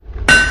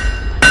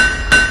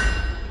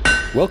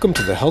Welcome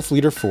to the Health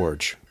Leader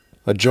Forge,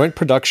 a joint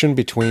production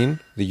between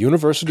the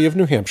University of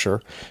New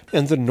Hampshire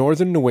and the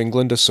Northern New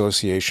England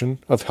Association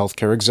of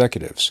Healthcare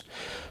Executives.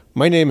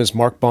 My name is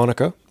Mark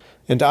Bonica,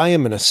 and I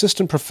am an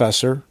assistant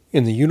professor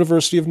in the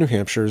University of New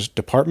Hampshire's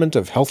Department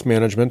of Health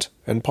Management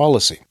and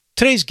Policy.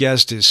 Today's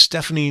guest is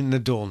Stephanie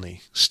Nadolny.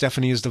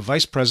 Stephanie is the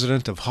Vice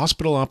President of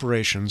Hospital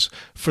Operations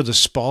for the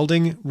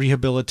Spaulding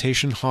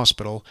Rehabilitation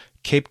Hospital,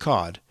 Cape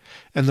Cod,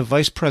 and the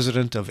Vice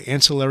President of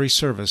Ancillary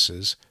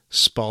Services,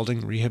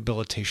 Spaulding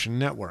Rehabilitation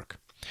Network.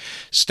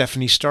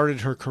 Stephanie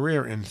started her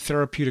career in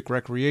therapeutic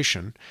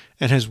recreation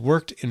and has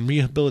worked in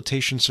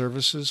rehabilitation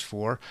services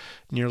for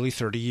nearly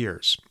 30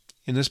 years.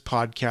 In this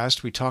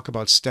podcast, we talk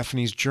about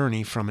Stephanie's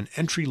journey from an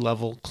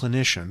entry-level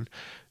clinician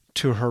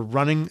to her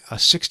running a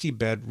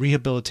 60-bed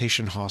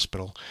rehabilitation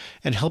hospital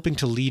and helping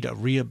to lead a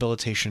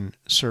rehabilitation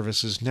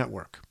services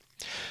network.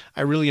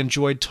 I really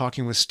enjoyed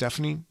talking with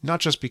Stephanie, not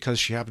just because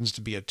she happens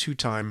to be a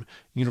two-time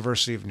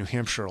University of New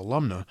Hampshire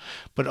alumna,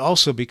 but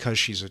also because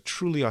she's a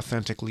truly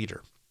authentic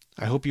leader.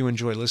 I hope you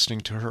enjoy listening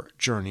to her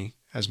journey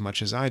as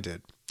much as I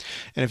did.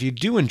 And if you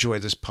do enjoy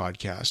this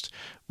podcast,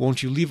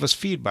 won't you leave us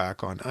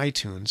feedback on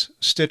iTunes,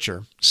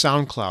 Stitcher,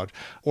 SoundCloud,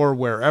 or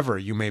wherever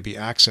you may be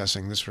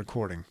accessing this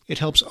recording? It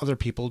helps other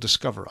people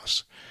discover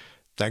us.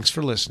 Thanks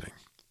for listening.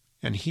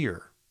 And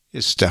here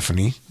is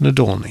Stephanie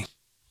Nadolny.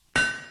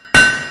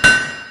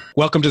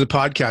 Welcome to the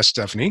podcast,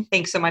 Stephanie.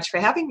 Thanks so much for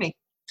having me.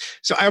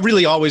 So I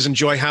really always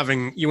enjoy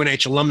having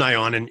UNH alumni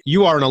on, and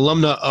you are an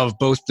alumna of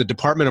both the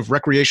Department of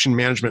Recreation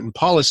Management and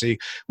Policy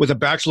with a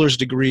bachelor's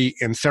degree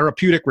in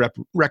therapeutic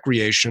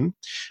recreation,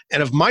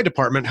 and of my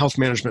department, Health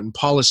Management and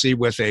Policy,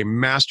 with a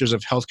master's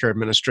of healthcare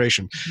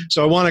administration.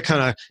 So I want to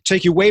kind of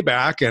take you way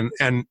back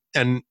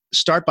and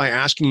start by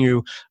asking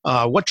you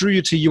what drew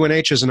you to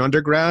UNH as an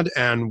undergrad,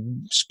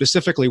 and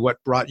specifically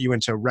what brought you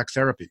into rec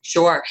therapy?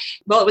 Sure.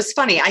 Well, it was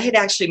funny. I had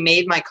actually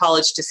made my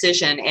college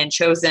decision and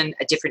chosen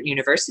a different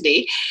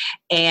university.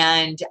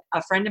 And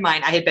a friend of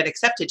mine, I had been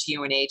accepted to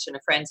UNH, and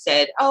a friend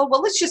said, oh,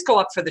 well, let's just go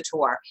up for the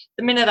tour.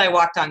 The minute I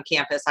walked on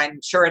campus, I'm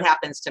sure it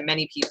happens to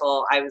many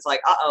people, I was like,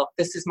 uh-oh,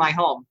 this is my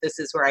home. This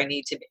is where I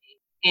need to be.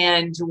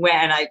 And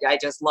when I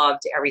just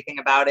loved everything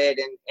about it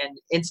and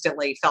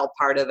instantly felt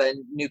part of a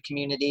new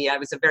community. I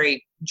was a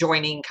very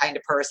joining kind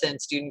of person,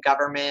 student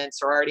government,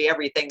 sorority,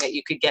 everything that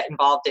you could get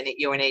involved in at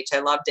UNH. I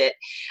loved it.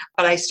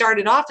 But I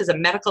started off as a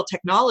medical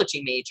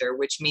technology major,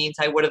 which means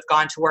I would have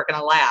gone to work in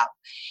a lab.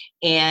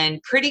 And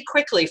pretty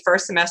quickly,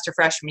 first semester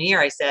freshman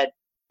year, I said,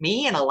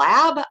 me in a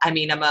lab? I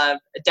mean, I'm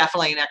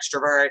definitely an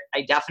extrovert.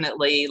 I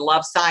definitely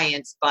love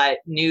science, but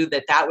knew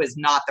that that was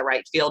not the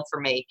right field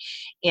for me.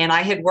 And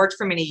I had worked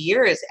for many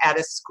years at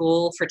a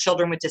school for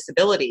children with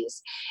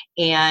disabilities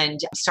and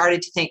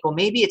started to think, well,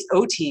 maybe it's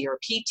OT or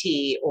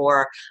PT,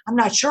 or I'm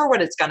not sure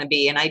what it's going to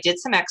be. And I did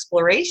some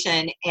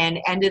exploration and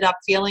ended up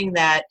feeling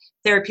that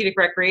therapeutic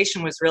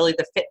recreation was really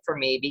the fit for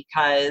me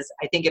because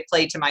I think it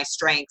played to my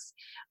strengths,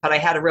 but I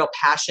had a real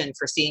passion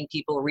for seeing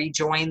people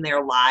rejoin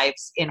their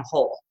lives in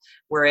whole.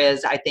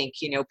 Whereas I think,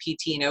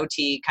 PT and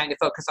OT kind of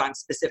focus on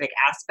specific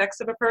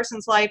aspects of a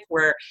person's life,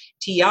 where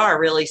TR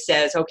really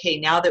says, okay,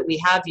 now that we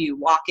have you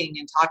walking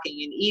and talking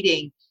and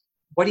eating,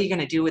 what are you going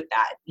to do with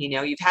that?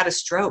 You've had a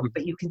stroke,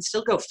 but you can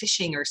still go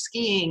fishing or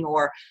skiing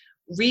or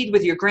read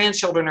with your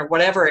grandchildren or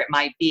whatever it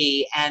might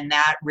be. And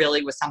that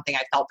really was something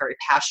I felt very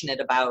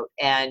passionate about.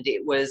 And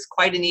it was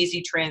quite an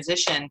easy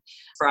transition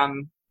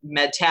from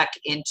MedTech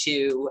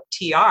into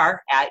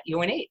TR at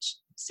UNH.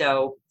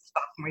 So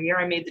sophomore year,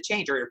 I made the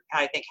change, or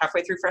I think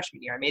halfway through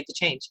freshman year, I made the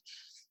change.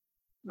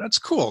 That's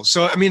cool.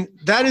 So,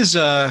 that is,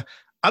 I'll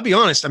be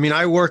honest.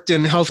 I worked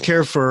in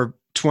healthcare for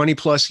 20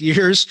 plus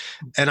years,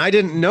 and I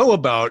didn't know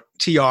about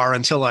TR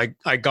until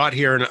I got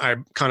here, and I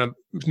kind of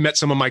met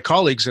some of my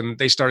colleagues and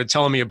they started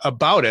telling me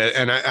about it.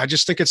 And I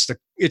just think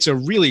it's a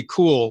really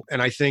cool,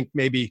 and I think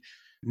maybe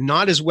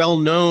not as well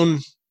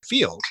known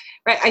field.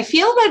 Right. I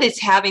feel that it's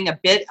having a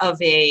bit of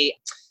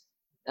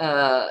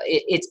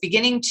it's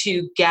beginning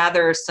to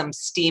gather some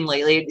steam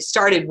lately. It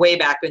started way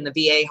back in the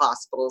VA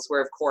hospitals where,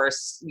 of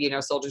course,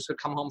 soldiers would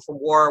come home from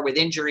war with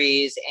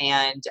injuries,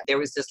 and there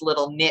was this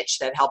little niche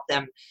that helped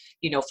them,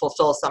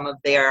 fulfill some of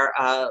their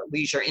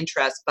leisure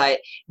interests.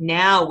 But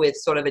now with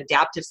sort of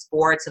adaptive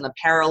sports and the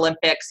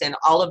Paralympics and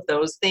all of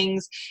those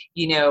things,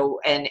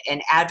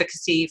 and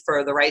advocacy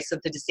for the rights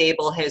of the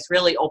disabled has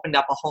really opened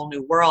up a whole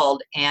new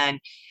world. And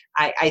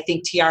I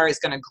think TR is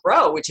going to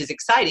grow, which is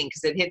exciting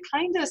because it had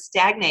kind of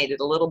stagnated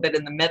a little bit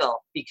in the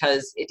middle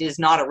because it is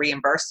not a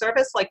reimbursed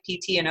service like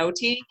PT and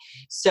OT.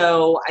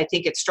 So I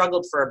think it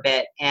struggled for a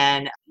bit.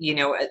 And,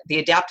 the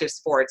adaptive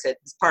sports,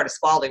 it's part of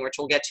Spaulding, which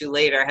we'll get to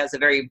later, has a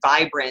very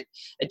vibrant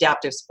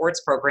adaptive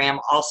sports program,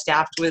 all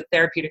staffed with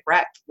therapeutic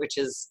rec, which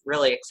is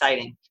really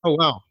exciting. Oh,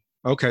 wow.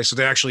 Okay. So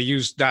they actually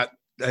use that.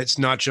 It's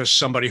not just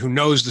somebody who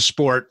knows the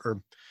sport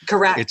or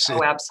correct. It's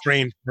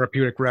trained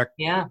therapeutic rec.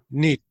 Yeah.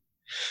 Neat.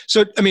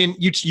 So,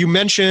 you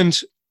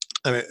mentioned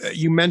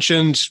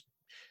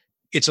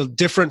it's a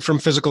different from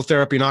physical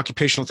therapy and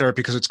occupational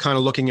therapy because it's kind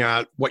of looking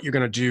at what you're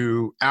going to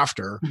do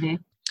after. Mm-hmm.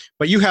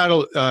 But you had,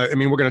 I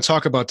mean, we're going to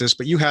talk about this,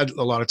 but you had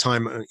a lot of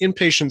time on the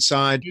inpatient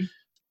side. Mhm.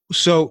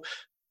 So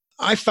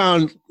I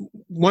found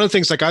one of the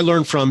things, like I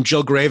learned from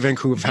Jill Gravink,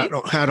 who we've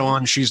Mhm. had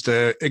on. She's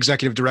the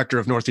executive director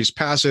of Northeast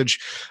Passage.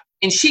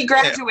 And she Also,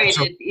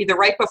 graduated either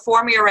right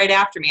before me or right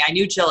after me. I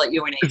knew Jill at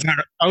UNH.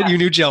 oh, Yeah, you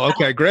knew Jill.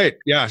 Okay, great.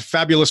 Yeah,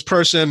 fabulous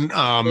person.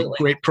 absolutely.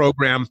 Great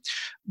program.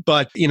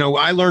 But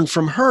I learned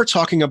from her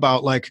talking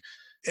about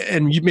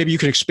and maybe you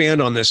can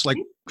expand on this. Like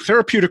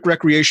therapeutic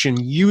recreation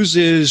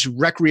uses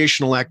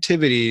recreational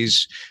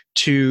activities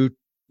to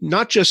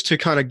not just to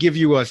kind of give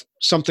you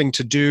something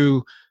to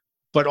do,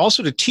 but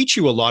also to teach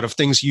you a lot of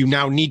things you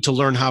now need to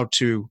learn how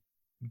to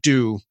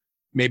do,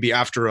 maybe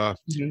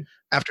Mhm.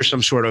 after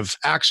some sort of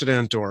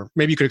accident, or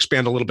maybe you could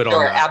expand a little bit on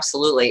Sure, that.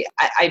 absolutely.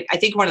 I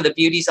think one of the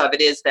beauties of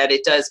it is that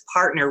it does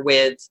partner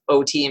with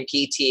OT and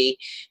PT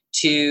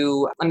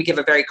to, let me give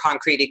a very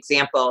concrete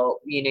example.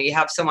 You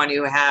have someone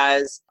who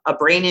has a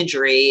brain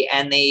injury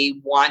and they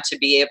want to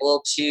be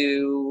able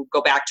to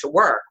go back to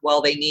work.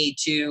 Well, they need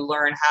to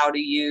learn how to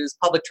use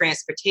public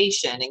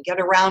transportation and get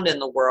around in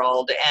the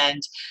world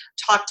and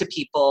talk to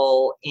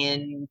people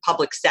in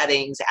public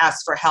settings,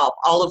 ask for help,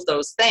 all of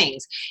those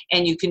things.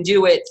 And you can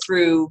do it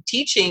through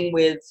teaching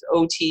with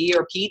OT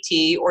or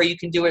PT, or you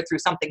can do it through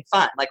something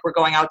fun, like we're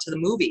going out to the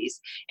movies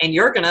and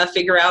you're going to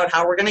figure out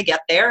how we're going to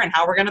get there and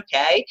how we're going to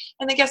pay.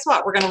 And then guess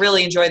what? We're going to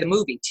really enjoy the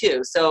movie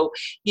too. So,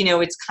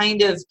 it's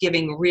kind of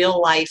giving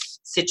real life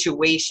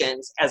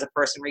situations as a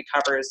person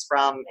recovers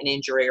from an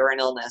injury or an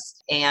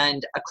illness,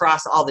 and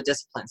across all the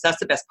disciplines. That's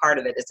the best part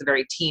of it. It's a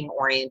very team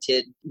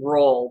oriented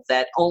role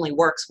that only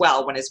works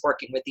well when it's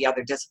working with the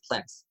other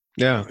disciplines.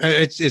 Yeah,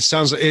 it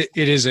sounds it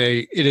is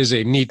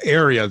a neat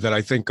area that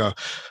I think.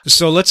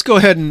 So let's go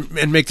ahead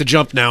and make the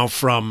jump now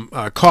from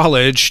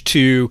college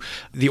to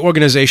the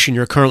organization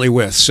you're currently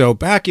with. So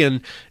back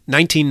in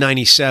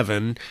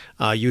 1997,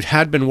 you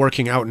had been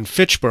working out in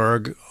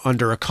Fitchburg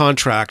under a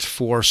contract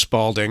for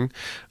Spaulding,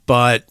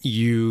 but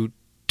you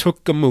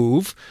took a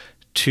move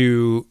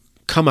to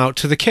come out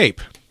to the Cape,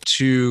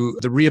 to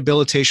the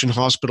Rehabilitation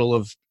Hospital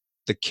of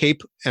the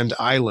Cape and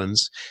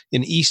Islands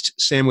in East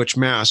Sandwich,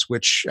 Mass,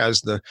 which,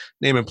 as the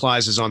name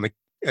implies, is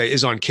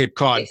on Cape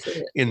Cod, Yes, it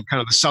is. in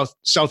kind of the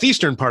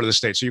southeastern part of the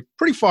state. So you're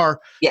pretty far.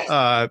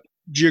 Yes,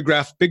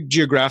 Big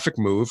geographic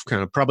move,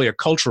 kind of probably a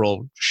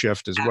cultural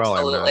shift as well,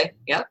 I imagine. absolutely.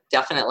 Yep,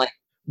 definitely.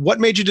 What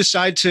made you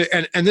decide to?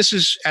 And this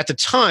is at the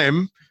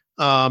time.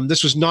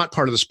 This was not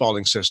part of the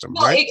Spaulding system,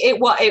 No, right? it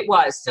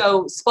was.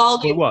 So It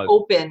Spaulding was.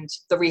 opened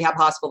the rehab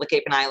hospital, the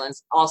Cape and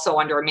Islands, also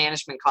under a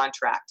management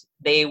contract.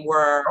 They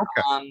were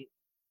Okay.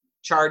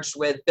 charged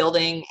with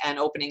building and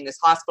opening this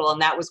hospital,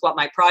 and that was what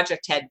my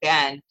project had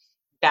been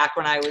back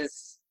when I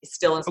was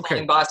still in Spaulding,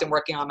 Okay. Boston,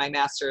 working on my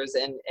master's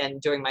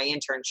and doing my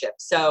internship.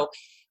 So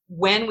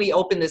when we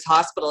opened this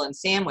hospital in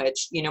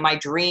Sandwich, my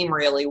dream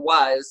really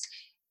was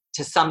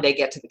to someday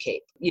get to the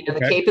Cape. The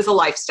Okay. Cape is a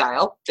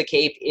lifestyle. The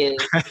Cape is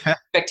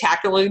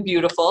spectacularly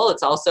beautiful.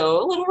 It's also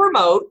a little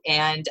remote,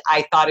 and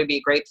I thought it'd be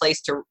a great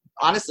place to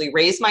honestly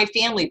raise my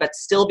family, but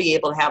still be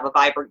able to have a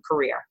vibrant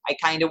career. I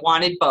kind of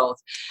wanted both.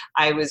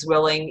 I was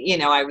willing,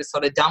 I was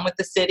sort of done with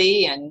the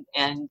city,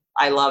 and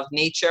I love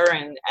nature,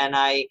 and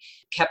I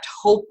kept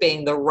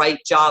hoping the right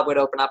job would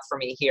open up for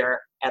me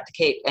here at the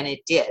Cape, and it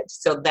did.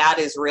 So that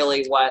is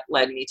really what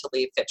led me to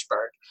leave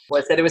Fitchburg,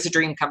 was that it was a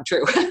dream come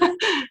true.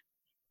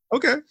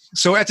 Okay.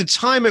 So at the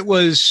time it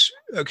was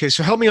okay.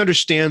 So help me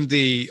understand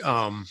the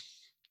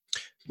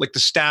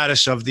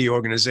status of the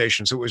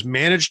organization. So it was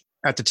managed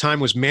at the time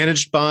was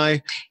managed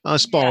by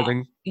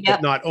Spaulding, Yeah.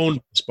 but not owned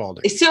by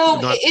Spaulding. So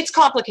Not, it's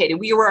complicated.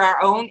 We were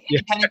our own yeah.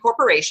 independent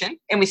corporation,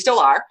 and we still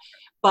are.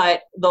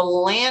 But the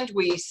land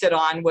we sit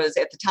on was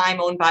at the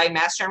time owned by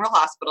Mass General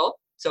Hospital.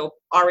 So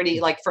already,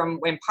 like from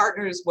when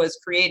Partners was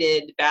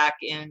created back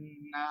in,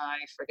 I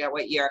forget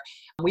what year,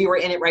 we were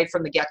in it right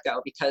from the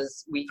get-go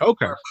because we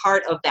Okay. were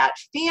part of that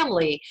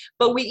family,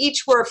 but we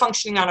each were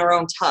functioning on our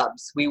own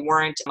tubs. We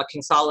weren't a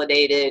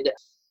consolidated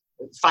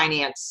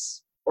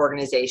finance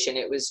organization.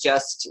 It was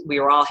just, we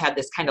were all had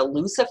this kind of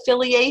loose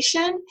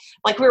affiliation,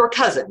 like we were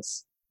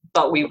cousins,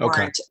 but we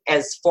weren't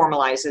as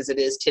formalized as it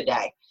is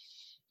today.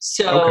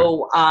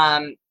 So,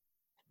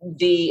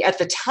 at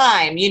the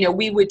time,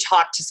 we would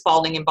talk to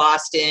Spaulding in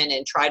Boston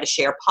and try to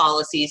share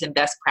policies and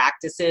best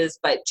practices,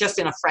 but just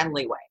in a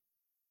friendly way.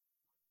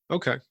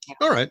 Okay. Yeah.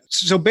 All right.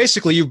 So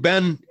basically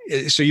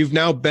you've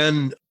now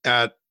been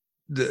at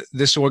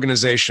this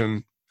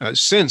organization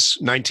since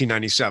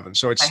 1997.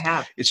 So I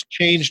have. it's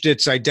changed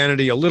its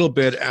identity a little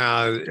bit.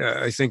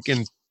 I think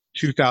in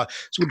 2000.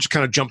 So we'll just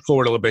kind of jump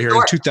forward a little bit here.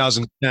 Sure. In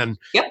 2010,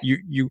 Yep.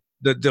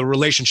 The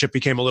relationship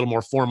became a little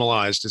more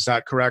formalized. Is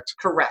that correct?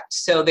 Correct.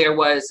 So there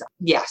was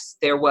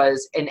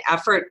an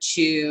effort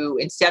to,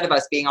 instead of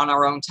us being on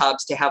our own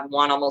tubs, to have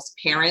one almost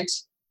parent.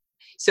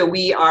 So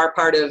we are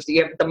part of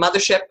the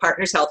mothership,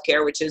 Partners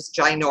Healthcare, which is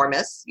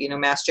ginormous,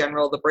 Mass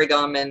General, the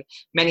Brigham, and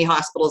many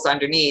hospitals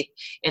underneath.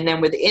 And then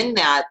within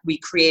that, we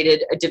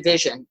created a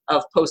division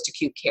of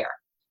post-acute care.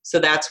 So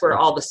that's where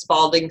all the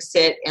Spalding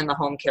sit and the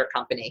home care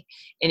company.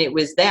 And it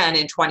was then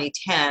in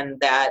 2010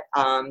 that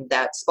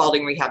that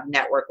Spalding Rehab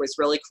Network was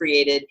really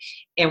created,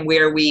 and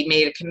where we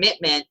made a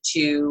commitment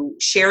to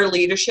share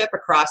leadership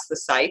across the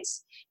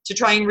sites to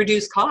try and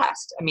reduce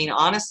cost. I mean,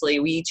 honestly,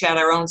 we each had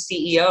our own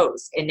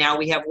CEOs, and now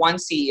we have one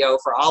CEO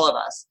for all of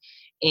us.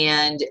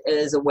 And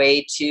as a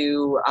way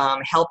to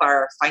help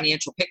our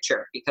financial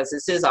picture, because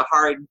this is a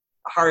hard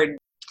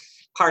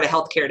part of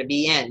healthcare to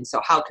be in. So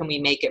how can we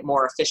make it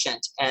more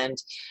efficient and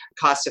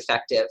cost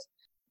effective?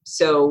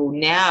 So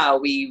now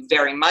we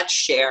very much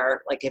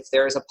share, like if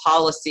there's a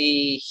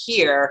policy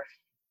here,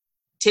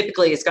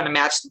 typically it's going to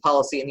match the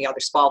policy in the other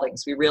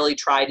Spaldings. We really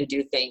try to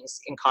do things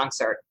in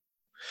concert.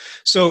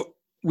 So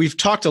we've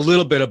talked a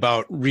little bit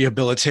about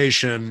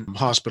rehabilitation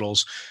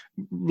hospitals.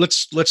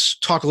 Let's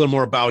talk a little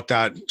more about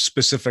that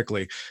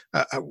specifically.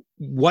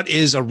 What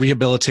is a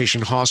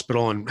rehabilitation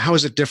hospital, and how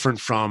is it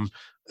different from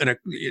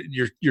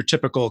your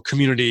typical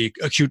community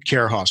acute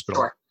care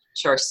hospital?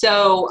 Sure.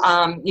 So,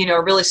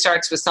 it really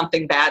starts with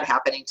something bad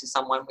happening to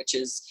someone, which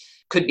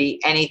could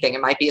be anything.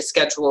 It might be a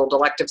scheduled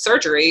elective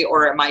surgery,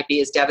 or it might be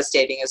as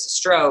devastating as a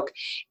stroke.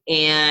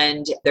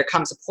 And there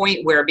comes a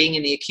point where being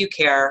in the acute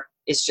care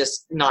is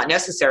just not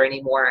necessary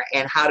anymore.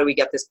 And how do we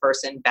get this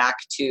person back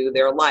to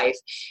their life?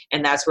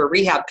 And that's where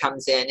rehab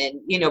comes in.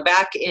 And,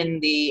 back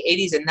in the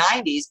 80s and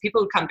 90s,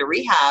 people would come to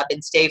rehab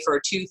and stay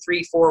for 2,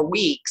 3, 4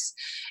 weeks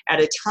at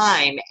a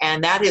time.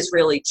 And that has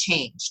really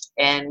changed.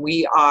 And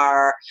we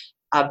are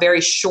a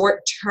very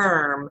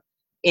short-term,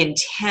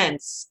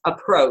 intense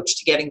approach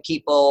to getting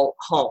people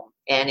home.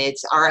 And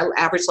our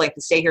average length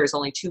of stay here is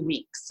only 2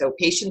 weeks. So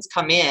patients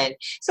come in,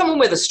 someone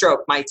with a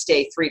stroke might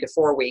stay 3 to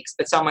 4 weeks,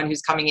 but someone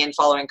who's coming in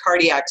following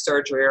cardiac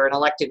surgery or an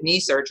elective knee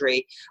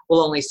surgery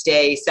will only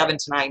stay 7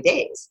 to 9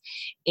 days.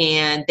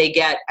 And they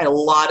get a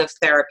lot of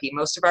therapy.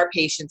 Most of our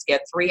patients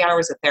get 3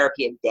 hours of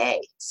therapy a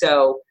day.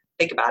 So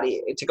think about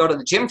it, to go to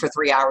the gym for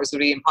 3 hours would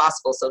be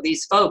impossible. So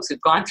these folks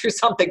who've gone through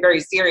something very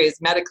serious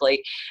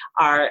medically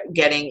are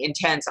getting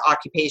intense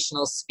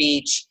occupational,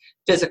 speech,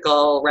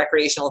 physical,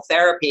 recreational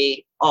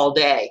therapy all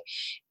day.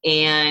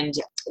 And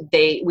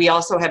we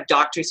also have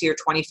doctors here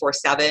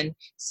 24/7.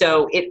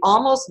 So it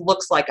almost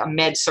looks like a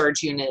med-surg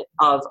unit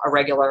of a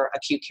regular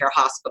acute care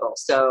hospital.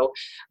 So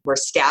we're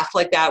staffed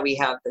like that. We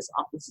have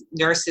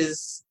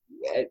nurses,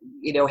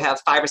 have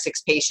 5 or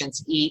 6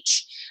 patients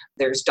each.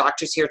 There's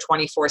doctors here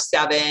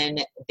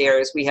 24/7.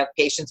 We have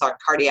patients on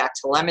cardiac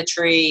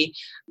telemetry.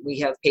 We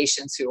have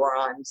patients who are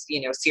on,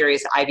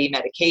 serious IV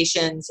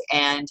medications.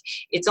 And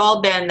it's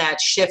all been that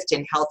shift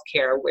in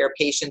healthcare where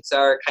patients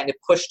are kind of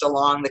pushed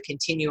along the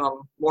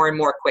continuum more and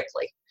more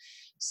quickly.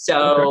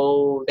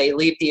 So They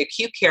leave the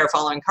acute care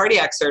following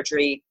cardiac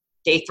surgery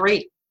day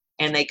 3.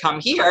 And they come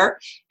here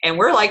and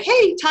we're like,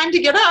 hey, time to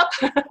get up.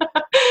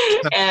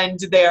 And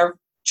their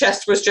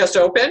chest was just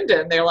opened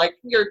and they're like,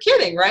 you're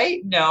kidding,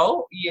 right?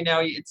 No,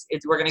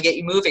 we're going to get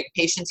you moving.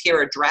 Patients here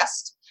are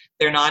dressed.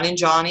 They're not in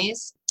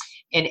Johnnies.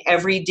 And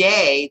every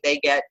day they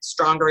get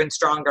stronger and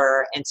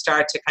stronger and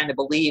start to kind of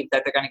believe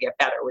that they're going to get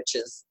better, which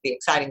is the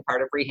exciting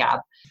part of rehab.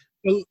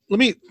 Well, let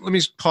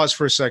me pause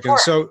for a second. Sure.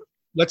 So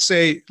let's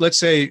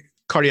say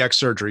cardiac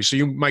surgery. So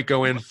you might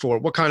go in for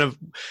what kind of,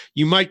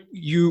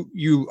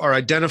 you are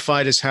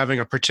identified as having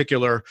a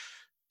particular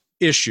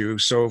issue.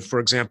 So for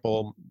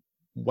example,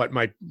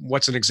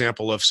 what's an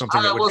example of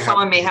something that would happen?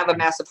 Someone may have a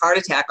massive heart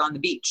attack on the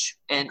beach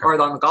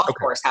or on the golf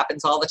course.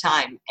 Happens all the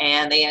time.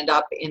 And they end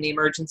up in the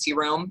emergency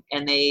room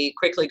and they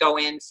quickly go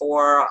in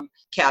for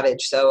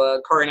CABG, so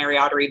a coronary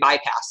artery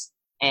bypass.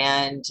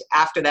 And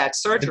after that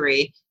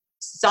surgery,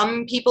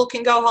 some people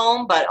can go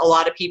home, but a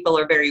lot of people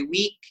are very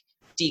weak,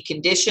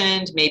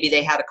 deconditioned. Maybe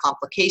they had a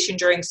complication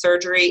during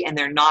surgery and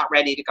they're not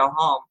ready to go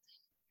home.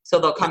 So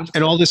they'll come.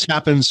 And all this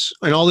happens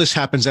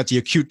at the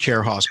acute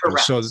care hospital.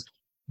 Correct. So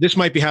this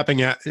might be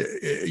happening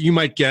you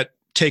might get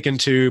taken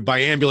by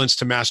ambulance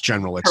to Mass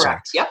General itself.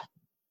 Correct. Yep.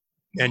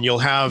 And you'll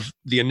have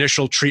the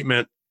initial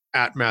treatment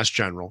at Mass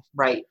General.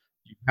 Right.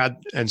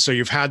 So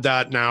you've had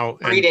that now.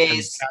 3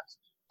 days,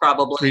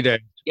 probably. 3 days.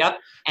 Yep.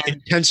 And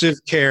intensive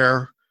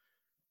care.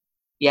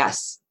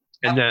 Yes.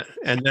 And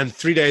then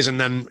 3 days, and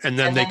then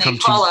they come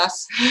to call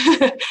us,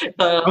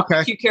 the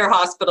acute care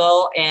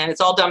hospital, and it's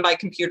all done by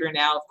computer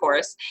now, of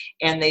course.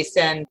 And they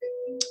send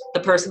the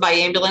person by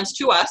ambulance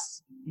to us,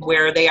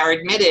 where they are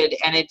admitted,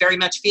 and it very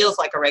much feels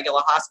like a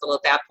regular hospital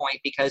at that point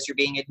because you're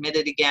being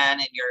admitted again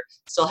and you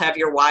still have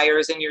your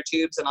wires and your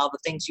tubes and all the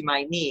things you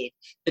might need.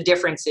 The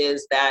difference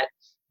is that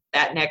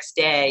next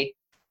day,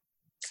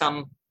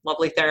 some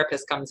lovely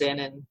therapist comes in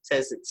and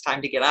says it's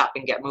time to get up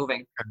and get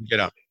moving. Get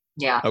up.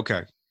 Yeah.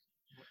 Okay.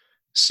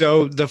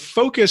 So the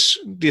focus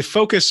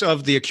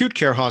of the acute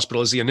care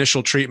hospital is the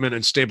initial treatment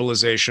and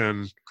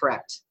stabilization.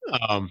 Correct.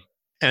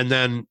 And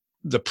then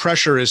the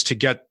pressure is to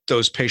get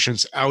those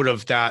patients out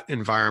of that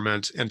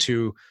environment and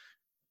to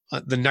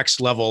the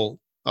next level,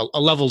 a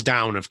level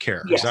down of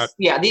care. Yes. Is that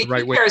the acute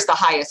care is the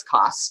highest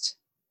cost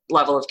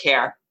level of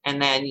care. And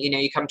then,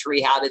 you come to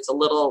rehab, it's a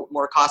little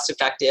more cost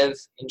effective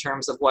in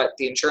terms of what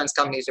the insurance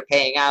companies are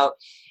paying out.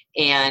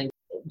 And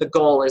the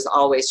goal is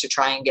always to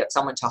try and get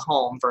someone to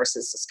home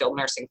versus a skilled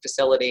nursing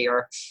facility,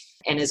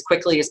 and as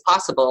quickly as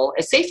possible,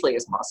 as safely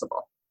as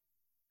possible.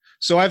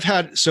 So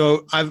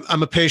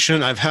I'm a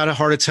patient. I've had a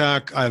heart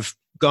attack. I've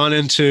gone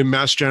into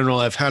Mass General.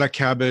 I've had a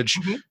cabbage,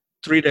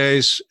 3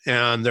 days,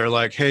 and they're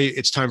like, "Hey,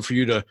 it's time for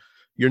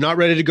you're not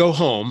ready to go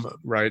home,"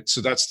 right?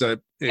 So that's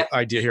the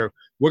idea here.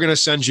 We're going to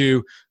send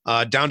you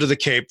down to the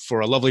Cape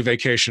for a lovely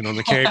vacation on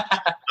the Cape,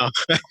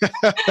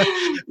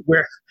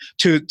 where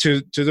to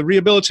the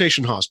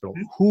rehabilitation hospital.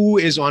 Who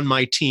is on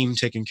my team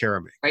taking care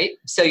of me? Right.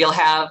 So you'll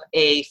have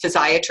a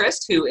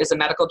physiatrist who is a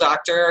medical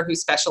doctor who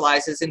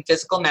specializes in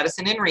physical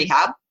medicine and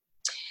rehab.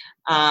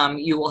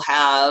 You will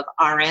have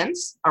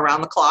RNs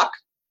around the clock.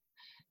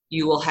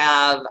 You will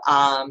have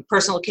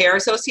personal care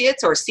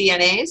associates or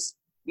CNAs.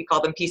 We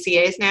call them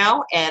PCAs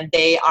now, and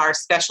they are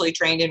specially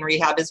trained in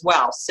rehab as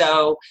well.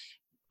 So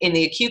in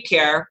the acute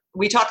care,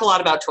 we talk a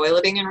lot about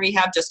toileting in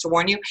rehab, just to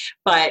warn you,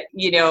 but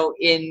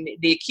in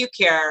the acute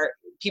care,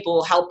 people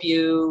will help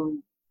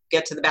you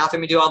get to the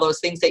bathroom and do all those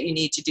things that you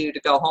need to do to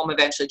go home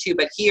eventually too.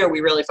 But here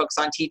we really focus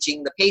on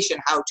teaching the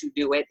patient how to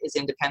do it as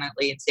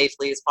independently and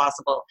safely as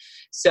possible.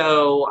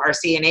 So our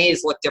CNAs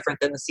look different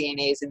than the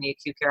CNAs in the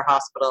acute care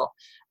hospital.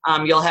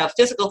 You'll have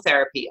physical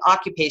therapy,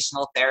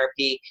 occupational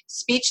therapy,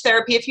 speech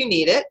therapy if you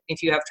need it,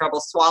 if you have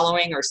trouble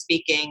swallowing or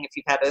speaking, if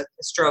you've had a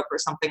stroke or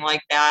something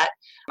like that.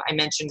 I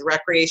mentioned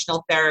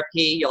recreational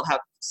therapy. You'll have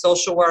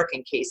social work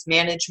and case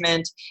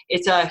management.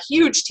 It's a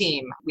huge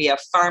team. We have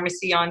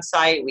pharmacy on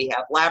site. We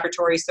have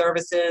laboratory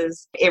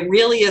services. It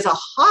really is a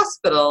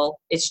hospital.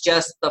 It's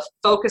just the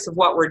focus of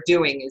what we're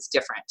doing is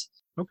different.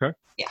 Okay.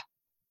 Yeah.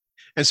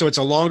 And so it's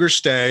a longer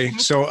stay.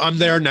 So I'm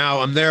there now.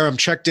 I'm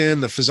checked in.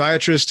 The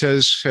physiatrist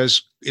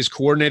is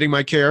coordinating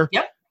my care.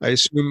 Yep. I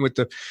assume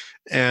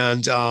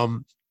and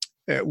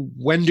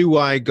when do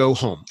I go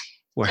home?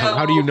 Well,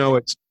 how do you know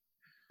it's?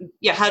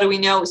 Yeah, how do we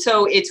know?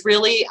 So it's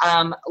really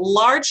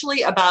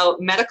largely about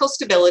medical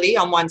stability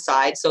on one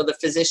side. So the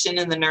physician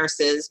and the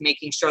nurses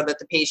making sure that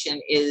the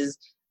patient is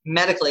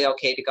medically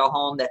okay to go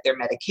home, that their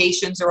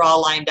medications are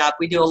all lined up.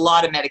 We do a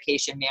lot of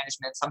medication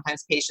management.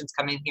 Sometimes patients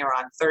come in here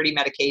on 30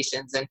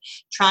 medications and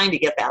trying to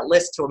get that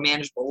list to a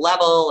manageable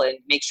level and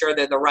make sure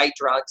they're the right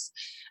drugs.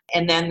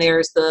 And then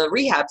there's the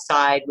rehab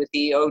side with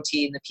the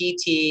OT and the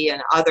PT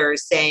and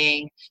others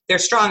saying they're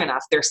strong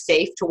enough, they're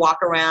safe to walk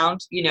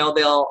around.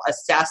 They'll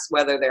assess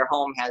whether their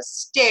home has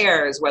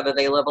stairs, whether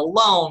they live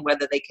alone,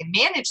 whether they can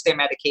manage their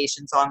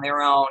medications on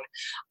their own.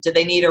 Do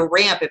they need a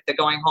ramp if they're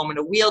going home in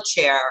a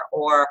wheelchair?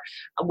 Or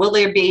will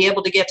they be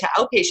able to get to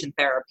outpatient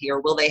therapy? Or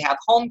will they have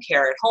home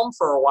care at home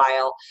for a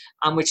while,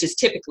 which is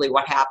typically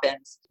what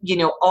happens.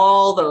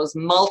 All those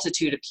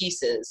multitude of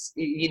pieces,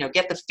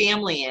 get the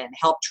family in,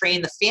 help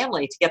train the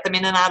family to get them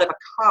in and out of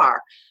a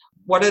car.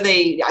 Are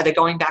they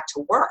going back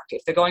to work?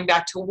 If they're going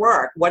back to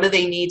work, what do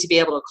they need to be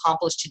able to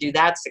accomplish to do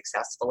that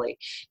successfully?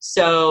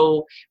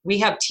 So we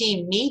have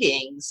team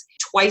meetings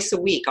twice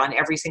a week on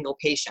every single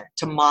patient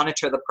to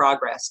monitor the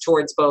progress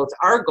towards both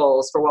our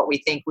goals for what we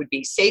think would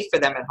be safe for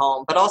them at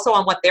home, but also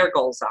on what their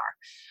goals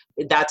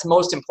are. That's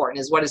most important,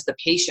 is what is the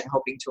patient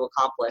hoping to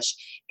accomplish?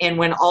 And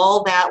when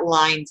all that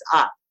lines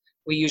up,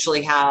 we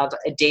usually have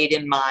a date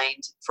in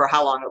mind for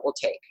how long it will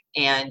take.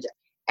 And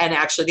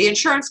actually, the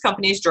insurance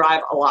companies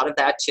drive a lot of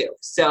that too.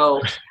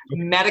 So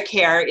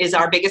Medicare is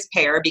our biggest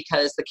payer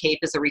because the Cape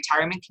is a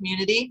retirement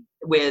community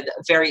with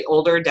a very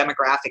older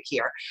demographic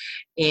here.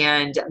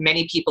 And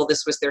many people,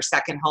 this was their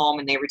second home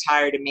and they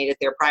retired and made it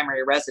their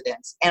primary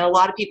residence. And a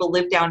lot of people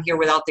live down here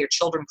without their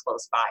children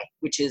close by,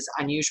 which is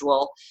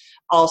unusual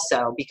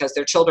also because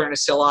their children are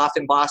still off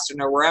in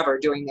Boston or wherever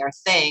doing their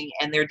thing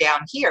and they're down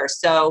here.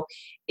 So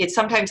it's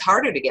sometimes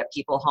harder to get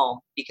people home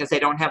because they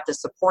don't have the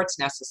supports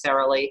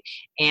necessarily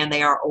and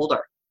they are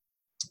older.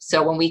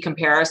 So when we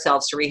compare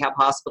ourselves to rehab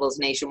hospitals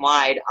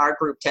nationwide, our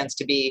group tends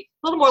to be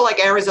a little more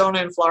like Arizona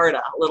and Florida,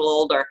 a little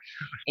older,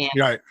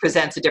 and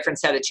presents a different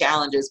set of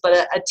challenges. But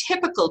a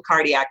typical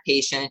cardiac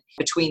patient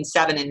between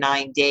 7 and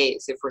 9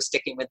 days, if we're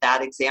sticking with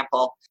that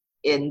example,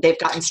 and they've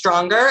gotten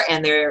stronger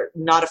and they're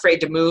not afraid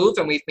to move,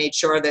 and we've made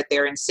sure that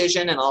their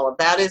incision and all of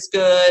that is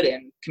good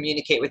and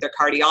communicate with their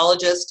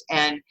cardiologist.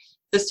 And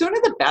the sooner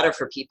the better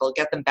for people,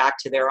 get them back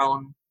to their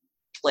own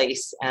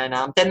place. And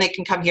then they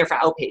can come here for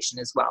outpatient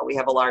as well. We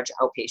have a large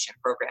outpatient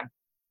program.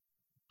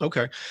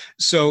 Okay.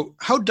 So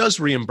how does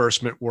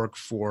reimbursement work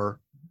for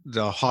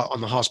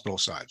on the hospital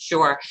side?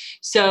 Sure.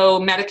 So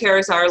Medicare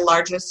is our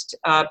largest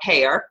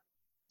payer.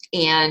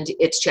 And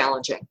it's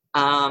challenging.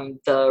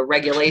 The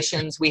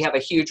regulations, we have a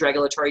huge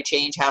regulatory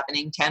change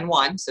happening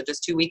 10/1, so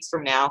just 2 weeks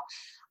from now,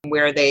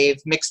 where they've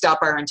mixed up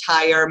our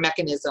entire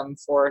mechanism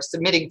for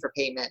submitting for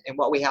payment and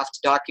what we have to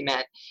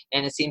document.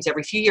 And it seems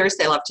every few years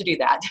they love to do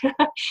that.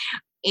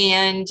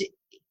 And,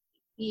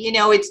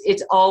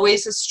 it's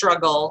always a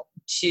struggle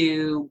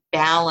to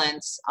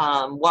balance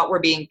what we're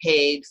being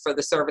paid for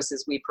the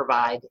services we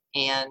provide.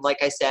 And like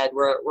I said,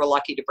 we're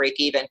lucky to break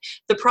even.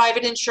 The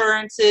private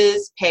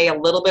insurances pay a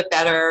little bit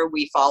better.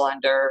 We fall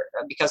under,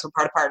 because we're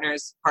part of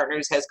Partners.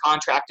 Partners has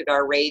contracted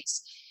our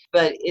rates.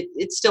 but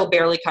it still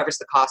barely covers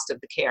the cost of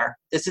the care.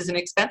 This is an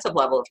expensive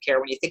level of care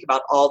when you think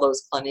about all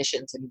those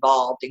clinicians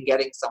involved in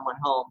getting someone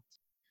home.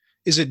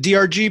 Is it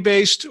DRG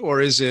based,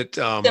 or is it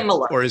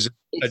Similar. or is it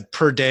a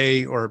per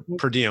day or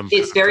per diem?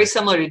 It's very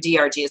similar to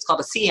DRG. It's called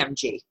a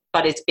CMG,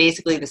 but it's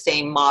basically the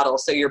same model.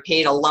 So you're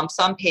paid a lump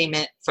sum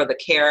payment for the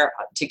care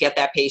to get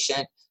that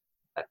patient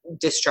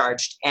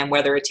discharged. And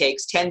whether it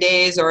takes 10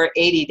 days or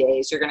 80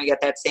 days, you're going to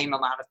get that same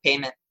amount of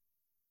payment.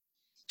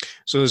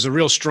 So there's a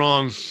real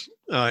strong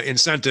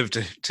incentive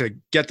to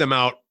get them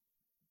out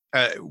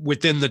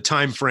within the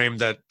time frame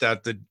that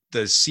the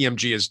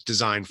CMG is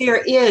designed for.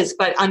 There is,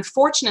 but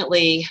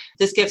unfortunately,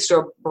 this gets to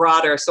a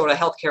broader sort of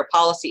healthcare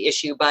policy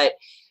issue. But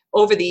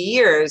over the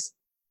years,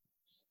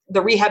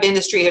 the rehab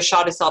industry has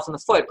shot itself in the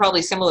foot,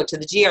 probably similar to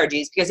the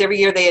GRGs, because every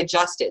year they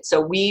adjust it. So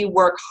we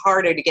work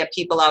harder to get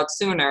people out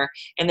sooner,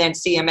 and then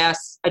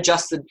CMS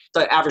adjusts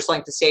the average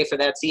length of stay for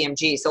that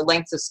CMG. So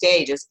lengths of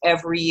stay just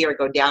every year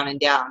go down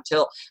and down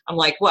until I'm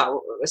like,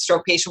 well, a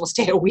stroke patient will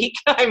stay a week.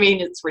 I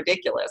mean, it's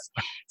ridiculous.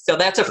 So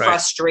that's a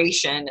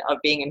frustration of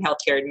being in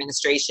healthcare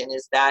administration,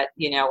 is that,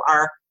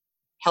 our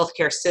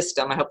healthcare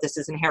system, I hope this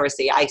isn't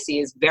heresy, I see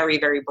is very,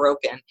 very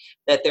broken,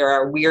 that there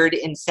are weird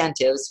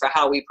incentives for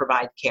how we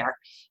provide care.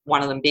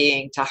 One of them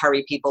being to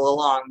hurry people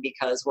along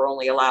because we're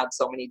only allowed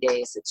so many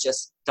days. It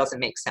just doesn't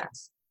make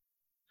sense.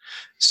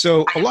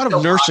 So a lot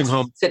of nursing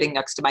homes sitting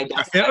next to my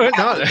desk. Yeah,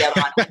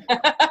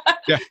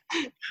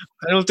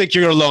 I don't think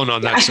you're alone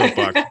on that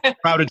soapbox.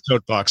 Crowded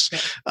soapbox.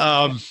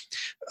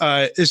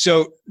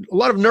 So a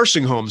lot of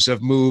nursing homes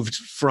have moved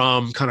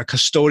from kind of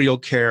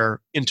custodial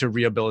care into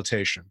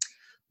rehabilitation.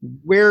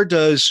 Where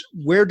do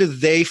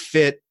they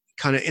fit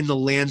kind of in the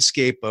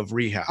landscape of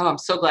rehab? Oh, I'm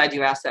so glad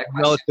you asked that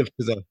question.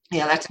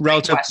 That's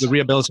relative to the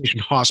rehabilitation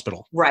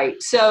hospital.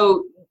 Right.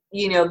 So,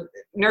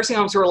 nursing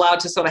homes are allowed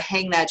to sort of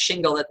hang that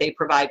shingle that they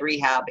provide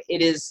rehab.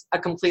 It is a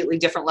completely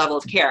different level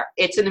of care.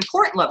 It's an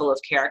important level of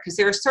care because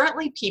there are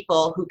certainly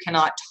people who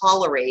cannot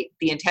tolerate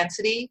the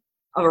intensity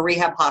of a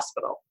rehab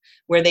hospital,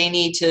 where they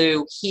need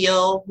to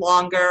heal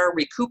longer,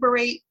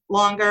 recuperate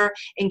longer,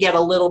 and get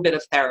a little bit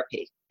of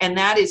therapy. And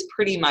that is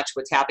pretty much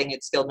what's happening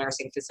at skilled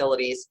nursing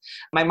facilities.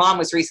 My mom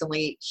was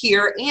recently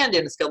here and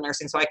in skilled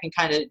nursing, so I can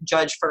kind of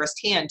judge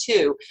firsthand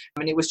too.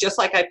 And it was just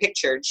like I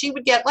pictured. She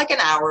would get like an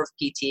hour of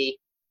PT,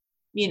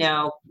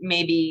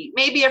 maybe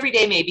every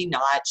day, maybe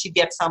not. She'd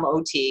get some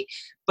OT.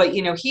 But,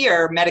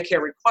 here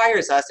Medicare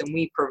requires us, and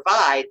we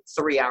provide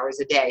 3 hours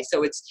a day.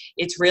 So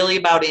it's really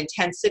about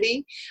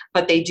intensity,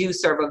 but they do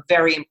serve a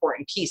very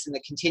important piece in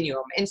the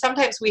continuum. And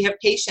sometimes we have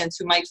patients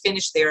who might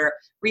finish their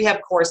rehab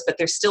course, but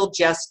they're still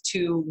just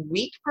too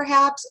weak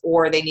perhaps,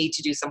 or they need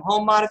to do some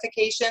home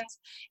modifications,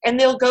 and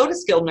they'll go to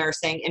skilled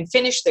nursing and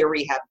finish their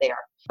rehab there.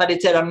 But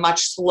it's at a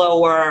much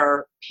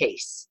slower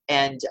pace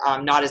and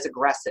not as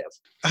aggressive.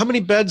 How many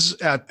beds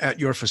at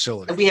your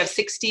facility? We have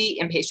 60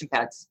 inpatient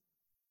beds.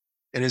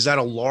 And is that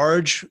a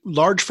large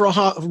for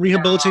a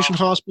rehabilitation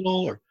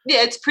hospital? Or?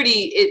 Yeah, it's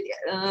pretty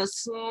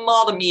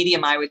small to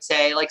medium, I would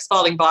say. Like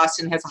Spalding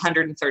Boston has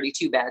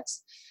 132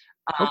 beds.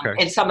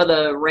 And some of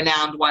the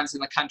renowned ones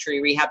in the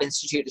country, Rehab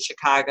Institute of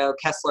Chicago,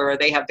 Kessler,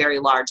 they have very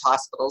large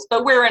hospitals.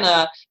 But we're in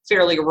a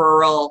fairly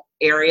rural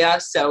area,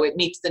 so it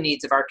meets the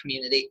needs of our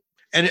community.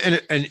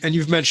 And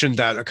you've mentioned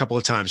that a couple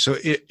of times. So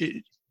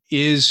it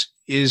is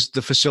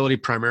the facility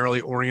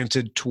primarily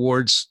oriented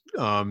towards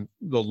the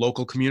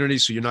local community?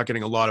 So you're not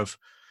getting a lot of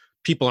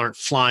people aren't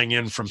flying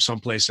in from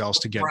someplace else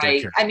to get their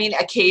care. I mean,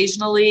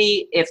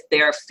 occasionally, if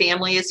their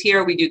family is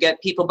here, we do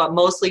get people, but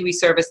mostly we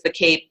service the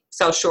Cape,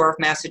 South Shore of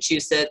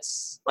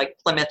Massachusetts, like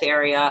Plymouth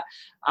area,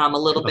 a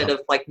little bit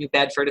of like New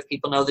Bedford, if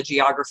people know the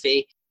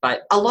geography.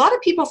 But a lot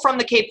of people from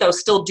the Cape, though,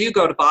 still do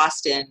go to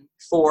Boston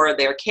for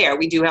their care.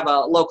 We do have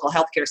a local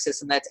healthcare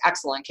system that's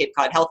excellent, Cape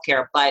Cod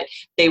Healthcare, but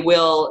they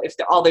will, if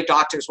all their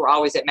doctors were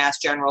always at Mass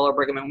General or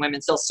Brigham and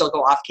Women's, they'll still go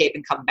off Cape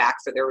and come back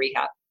for their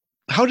rehab.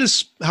 How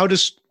does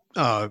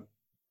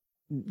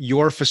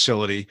your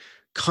facility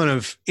kind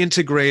of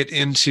integrate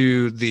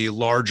into the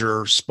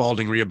larger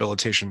Spalding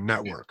Rehabilitation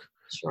Network?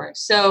 Sure.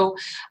 So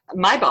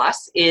my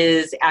boss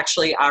is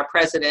actually our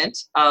president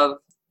of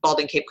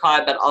Spalding Cape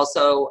Cod, but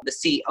also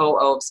the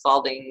COO of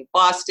Spalding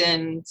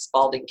Boston,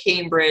 Spalding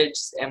Cambridge,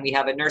 and we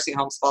have a nursing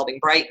home, Spalding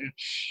Brighton.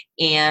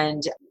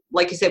 And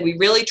like I said, we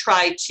really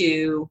try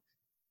to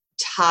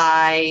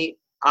tie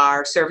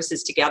our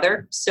services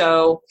together.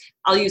 So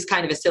I'll use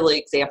kind of a silly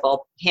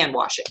example, hand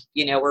washing.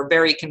 We're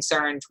very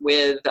concerned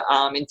with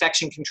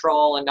infection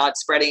control and not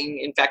spreading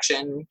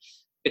infection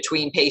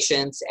between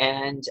patients.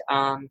 And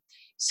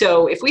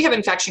so if we have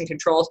infection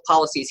control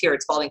policies here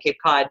at Spalding Cape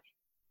Cod,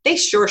 they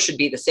sure should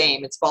be the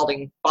same at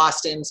Spalding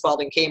Boston,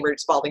 Spalding Cambridge,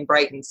 Spalding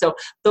Brighton. So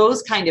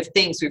those kind of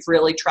things we've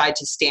really tried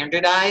to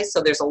standardize.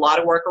 So there's a lot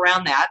of work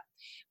around that.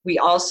 We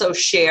also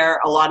share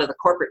a lot of the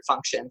corporate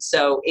functions.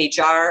 So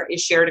HR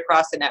is shared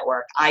across the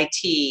network,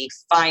 IT,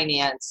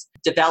 finance,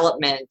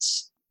 development,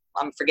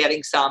 I'm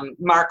forgetting some,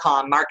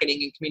 Marcom, marketing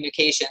and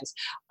communications,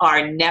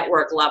 are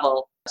network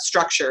level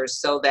structures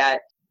so that,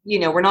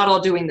 we're not all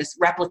doing this,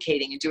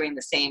 replicating and doing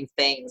the same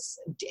things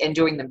and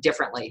doing them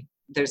differently.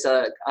 There's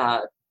a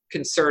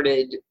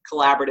concerted,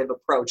 collaborative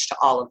approach to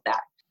all of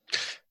that.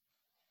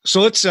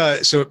 So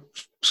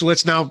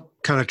let's now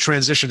kind of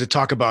transition to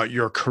talk about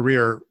your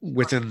career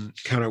within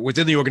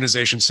the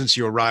organization since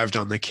you arrived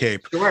on the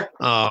Cape. Sure.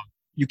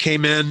 You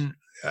came in,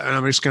 and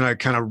I'm just going to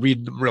kind of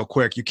read them real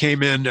quick. You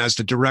came in as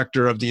the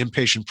director of the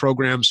inpatient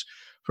programs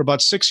for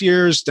about 6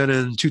 years. Then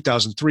in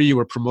 2003, you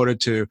were promoted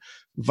to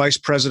vice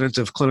president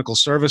of clinical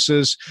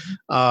services.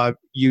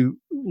 You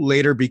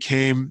later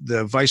became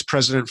the vice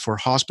president for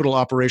hospital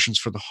operations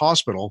for the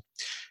hospital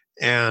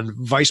and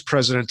vice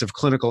president of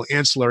clinical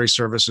ancillary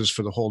services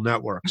for the whole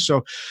network.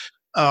 So,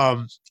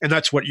 and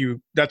those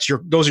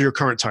are your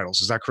current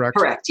titles. Is that correct?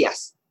 Correct.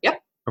 Yes.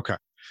 Yep. Okay.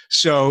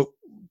 So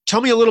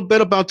tell me a little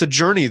bit about the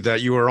journey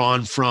that you were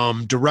on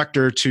from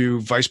director to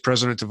vice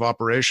president of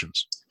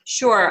operations.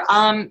 Sure.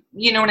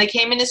 When I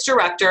came in as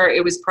director,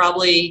 it was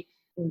probably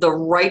the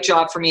right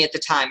job for me at the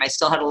time. I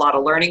still had a lot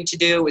of learning to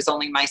do. It was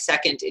only my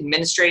second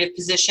administrative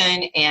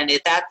position. And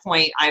at that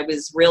point, I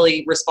was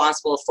really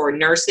responsible for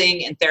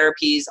nursing and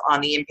therapies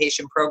on the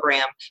inpatient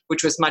program,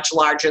 which was much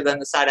larger than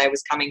the side I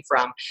was coming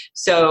from.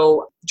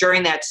 So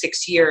during that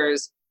 6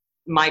 years,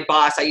 my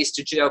boss, I used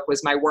to joke,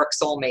 was my work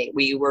soulmate.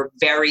 We were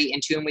very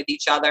in tune with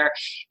each other.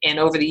 And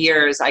over the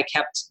years, I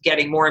kept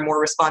getting more and more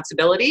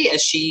responsibility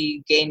as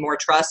she gained more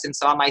trust and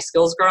saw my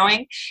skills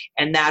growing.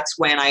 And that's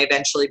when I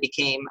eventually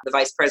became the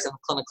vice president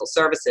of clinical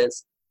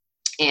services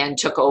and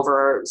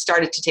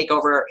started to take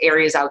over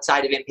areas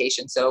outside of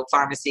inpatient, so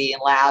pharmacy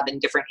and lab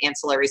and different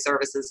ancillary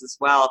services as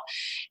well.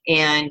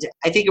 And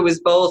I think it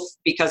was both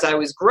because I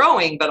was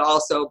growing, but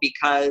also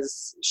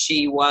because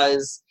she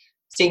was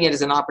seeing it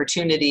as an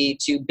opportunity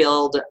to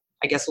build,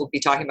 I guess we'll be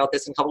talking about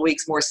this in a couple of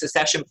weeks, more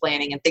succession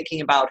planning and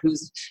thinking about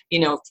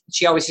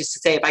she always used to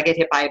say, if I get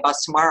hit by a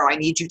bus tomorrow, I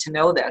need you to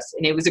know this.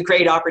 And it was a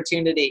great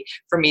opportunity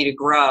for me to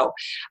grow.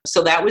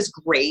 So that was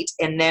great.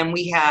 And then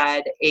we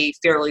had a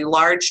fairly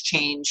large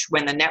change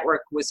when the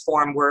network was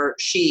formed where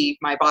she,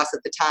 my boss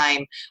at the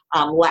time,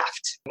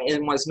 left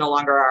and was no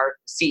longer our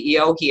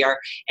CEO here.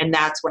 And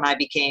that's when I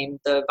became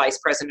the vice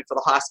president for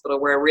the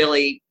hospital, where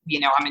really,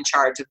 I'm in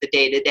charge of the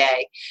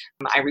day-to-day.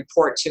 I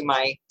report to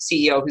my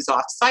CEO who's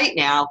off site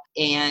now,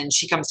 and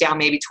she comes down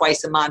maybe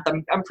twice a month.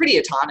 I'm pretty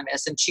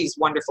autonomous, and she's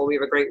wonderful. We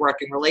have a great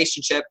working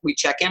relationship. We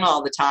check in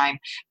all the time,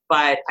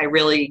 but I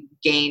really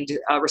gained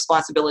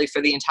responsibility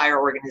for the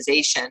entire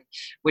organization,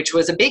 which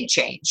was a big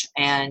change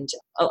and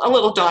a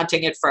little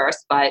daunting at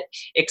first, but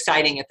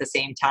exciting at the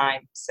same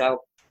time. So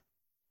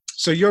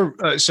you're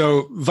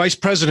so vice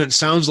president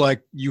sounds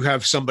like you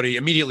have somebody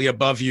immediately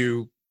above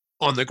you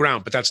on the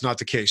ground, but that's not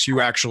the case.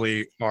 You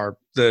actually are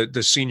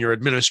the senior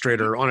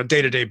administrator on a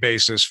day-to-day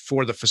basis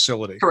for the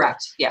facility.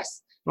 Correct.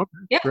 Yes. Okay.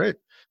 Yep. Great.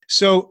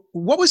 So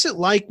what was it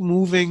like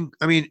moving?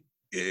 I mean,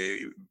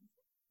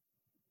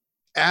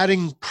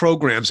 adding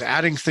programs,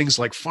 adding things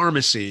like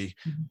pharmacy,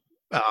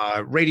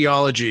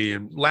 radiology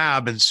and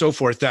lab and so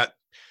forth that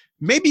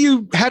maybe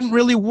you hadn't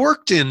really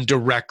worked in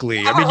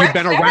directly. I mean, you've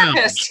been around,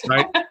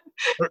 right?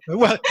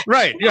 Well,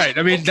 right.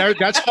 I mean,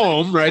 that's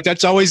home, right?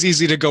 That's always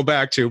easy to go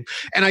back to.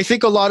 And I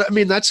think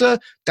that's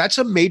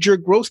a major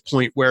growth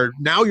point where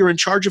now you're in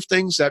charge of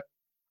things that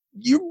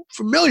you're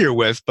familiar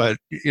with, but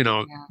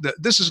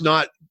this is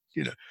not,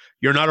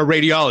 you're not a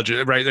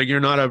radiologist, right? Like you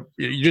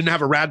didn't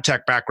have a rad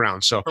tech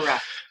background. So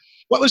correct.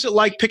 What was it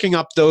like picking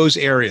up those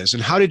areas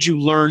and how did you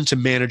learn to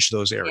manage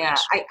those areas?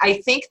 Yeah,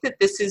 I think that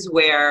this is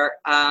where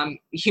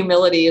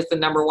humility is the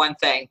number one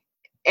thing.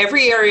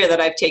 Every area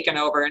that I've taken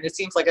over, and it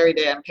seems like every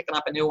day I'm picking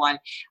up a new one,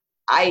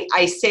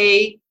 I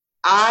say,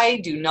 I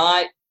do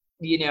not,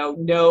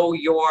 know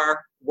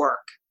your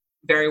work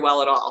very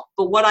well at all.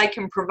 But what I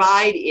can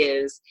provide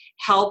is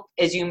help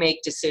as you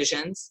make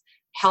decisions,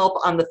 help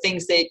on the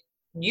things that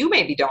you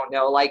maybe don't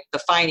know, like the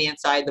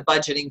finance side, the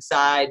budgeting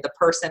side, the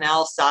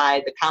personnel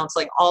side, the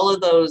counseling, all of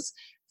those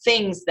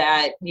things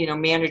that,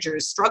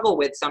 managers struggle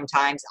with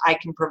sometimes. I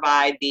can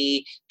provide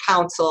the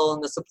counsel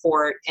and the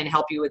support and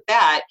help you with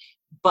that.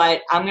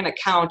 But I'm going to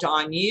count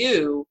on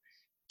you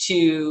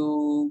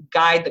to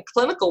guide the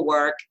clinical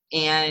work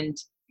and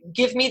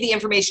give me the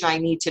information I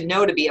need to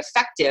know to be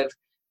effective,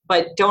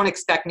 but don't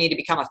expect me to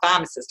become a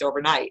pharmacist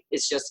overnight.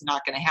 It's just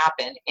not going to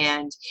happen.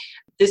 And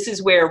this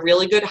is where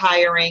really good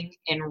hiring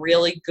and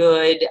really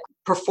good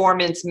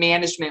performance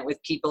management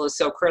with people is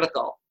so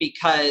critical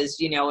because,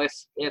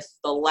 if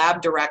the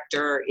lab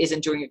director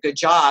isn't doing a good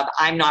job,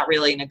 I'm not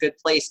really in a good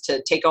place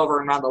to take over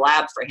and run the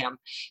lab for him.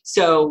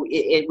 So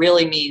it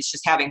really means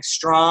just having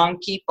strong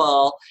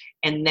people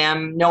and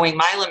them knowing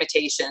my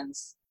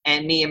limitations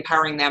and me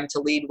empowering them to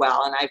lead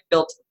well. And I've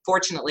built,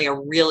 fortunately, a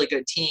really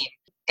good team.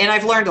 And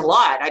I've learned a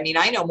lot. I mean,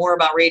 I know more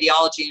about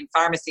radiology and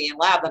pharmacy and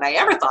lab than I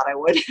ever thought I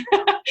would.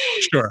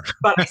 Sure.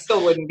 But I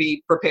still wouldn't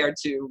be prepared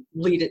to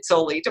lead it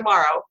solely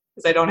tomorrow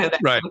because I don't have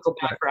that clinical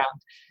background.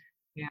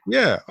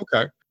 Yeah.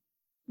 Okay.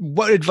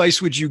 What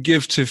advice would you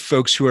give to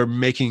folks who are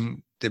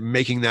making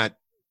that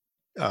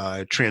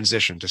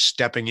transition to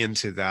stepping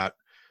into that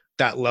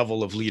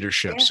level of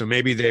leadership? Yeah. So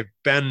maybe they've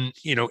been,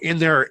 in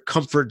their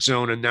comfort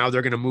zone and now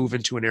they're going to move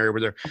into an area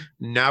where they're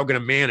now going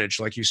to manage,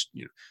 like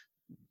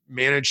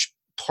manage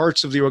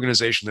parts of the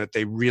organization that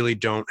they really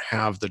don't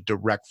have the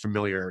direct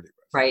familiarity with.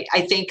 Right.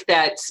 I think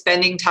that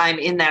spending time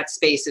in that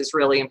space is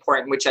really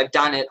important, which I've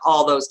done at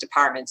all those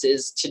departments,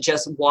 is to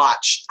just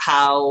watch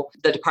how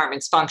the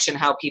departments function,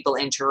 how people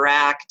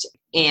interact,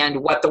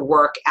 and what the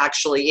work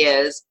actually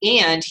is,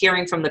 and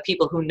hearing from the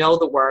people who know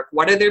the work.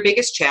 What are their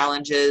biggest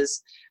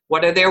challenges?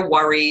 What are their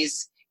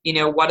worries?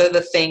 What are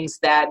the things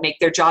that make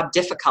their job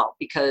difficult?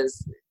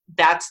 Because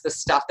that's the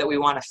stuff that we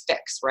want to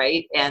fix,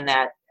 right? And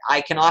that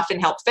I can often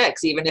help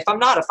fix. Even if I'm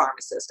not a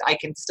pharmacist, I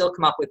can still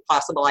come up with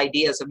possible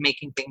ideas of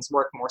making things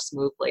work more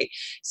smoothly.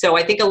 So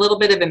I think a little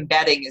bit of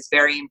embedding is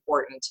very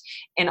important.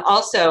 And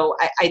also,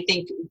 I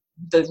think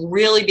the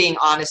really being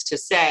honest to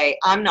say,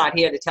 I'm not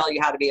here to tell you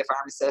how to be a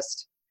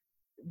pharmacist.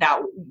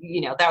 That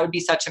would be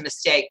such a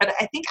mistake. But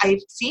I think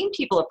I've seen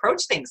people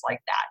approach things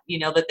like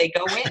that, that they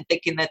go in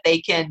thinking that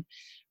they can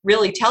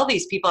really tell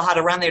these people how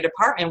to run their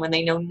department when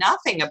they know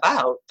nothing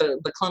about the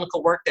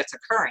clinical work that's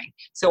occurring.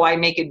 So I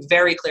make it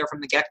very clear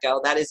from the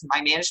get-go, that is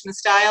my management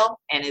style,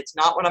 and it's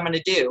not what I'm going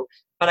to do,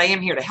 but I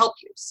am here to help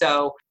you.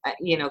 So,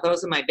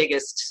 those are my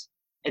biggest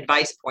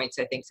advice points,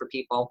 I think, for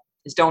people,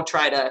 is don't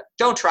try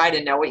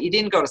to know it. You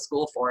didn't go to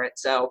school for it.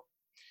 So,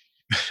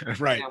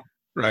 right.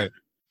 Right.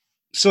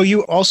 So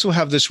you also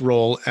have this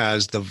role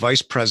as the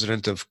vice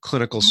president of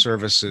clinical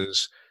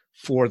services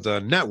for the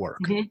network.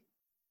 Mm-hmm.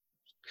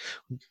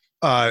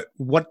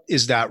 What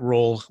is that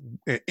role,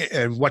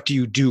 and what do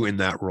you do in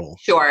that role?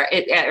 Sure.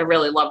 I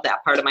really love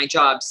that part of my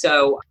job.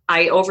 So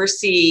I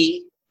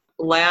oversee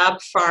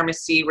lab,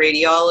 pharmacy,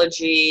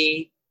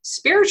 radiology,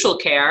 spiritual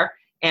care,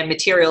 and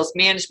materials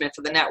management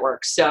for the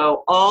network.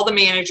 So all the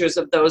managers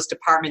of those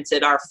departments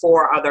at our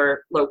 4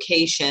 other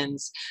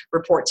locations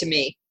report to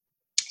me.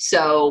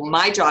 So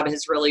my job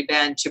has really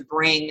been to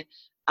bring,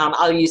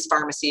 I'll use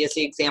pharmacy as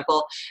the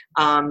example,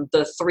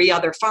 the 3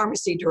 other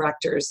pharmacy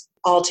directors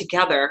all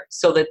together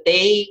so that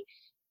they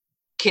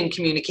can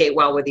communicate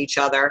well with each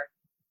other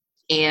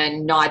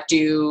and not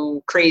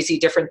do crazy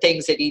different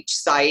things at each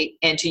site,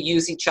 and to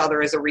use each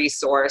other as a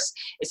resource.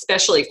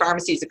 Especially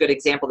pharmacy is a good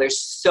example. There's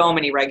so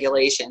many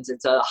regulations.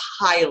 It's a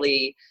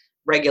highly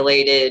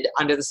regulated,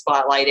 under the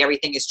spotlight,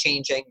 everything is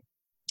changing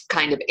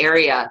kind of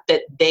area,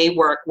 that they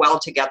work well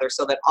together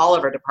so that all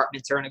of our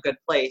departments are in a good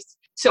place.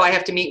 So I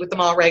have to meet with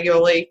them all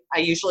regularly. I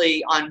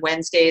usually, on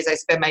Wednesdays, I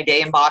spend my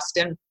day in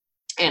Boston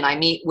and I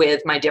meet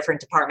with my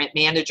different department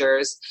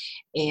managers.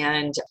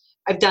 And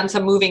I've done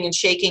some moving and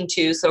shaking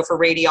too. So for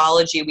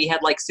radiology, we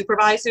had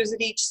supervisors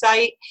at each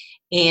site,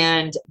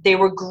 and they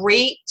were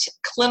great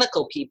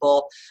clinical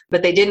people,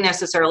 but they didn't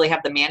necessarily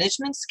have the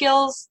management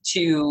skills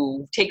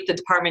to take the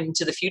department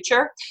into the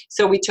future.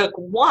 So we took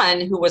one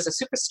who was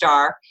a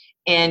superstar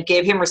and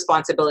gave him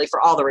responsibility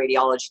for all the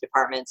radiology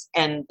departments.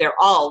 And they're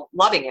all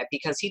loving it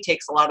because he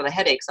takes a lot of the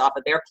headaches off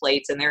of their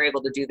plates and they're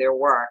able to do their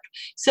work.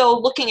 So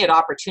looking at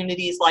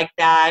opportunities like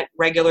that,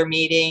 regular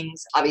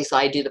meetings, obviously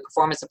I do the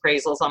performance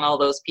appraisals on all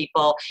those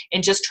people,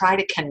 and just try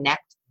to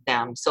connect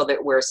them so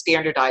that we're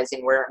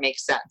standardizing where it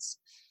makes sense.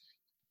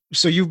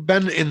 So you've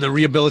been in the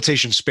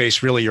rehabilitation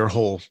space really your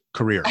whole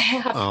career. I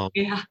have,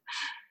 yeah.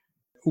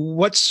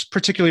 What's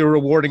particularly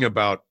rewarding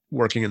about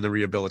working in the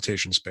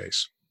rehabilitation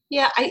space?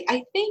 Yeah,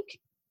 I think,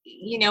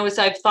 as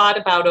I've thought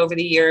about over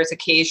the years,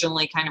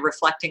 occasionally kind of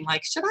reflecting,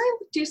 should I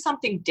do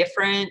something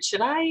different?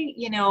 Should I,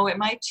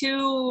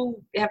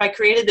 have I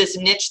created this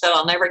niche that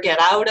I'll never get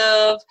out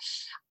of?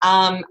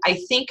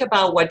 I think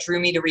about what drew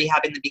me to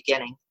rehab in the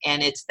beginning.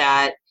 And it's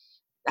that,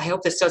 I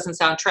hope this doesn't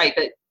sound trite,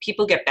 but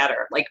people get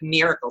better,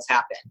 miracles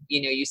happen.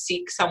 You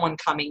see someone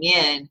coming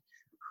in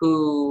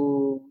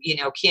who,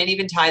 can't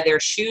even tie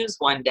their shoes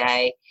one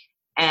day,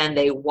 and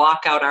they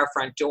walk out our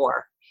front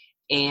door.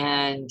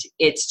 And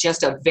it's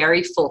just a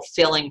very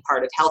fulfilling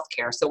part of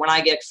healthcare. So when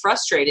I get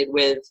frustrated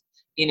with,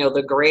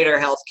 the greater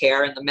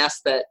healthcare and the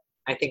mess that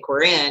I think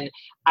we're in,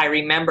 I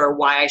remember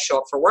why I show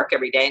up for work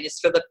every day. And it's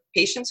for the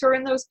patients who are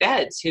in those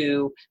beds,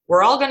 who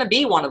we're all going to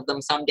be one of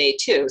them someday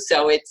too.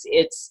 So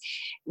it's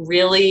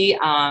really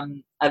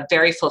a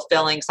very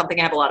fulfilling, something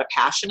I have a lot of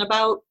passion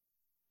about.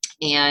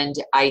 And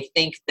I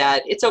think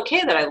that it's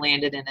okay that I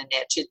landed in a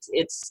niche.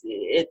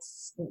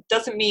 It's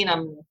doesn't mean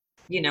I'm,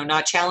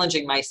 not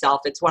challenging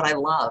myself. It's what I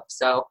love.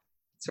 So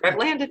that's where I've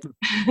landed.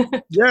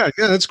 Yeah,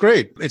 that's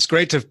great. It's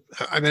great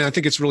I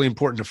think it's really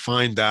important to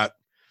find that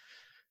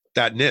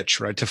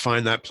niche, right? To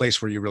find that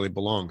place where you really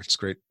belong. It's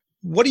great.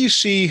 What do you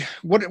see?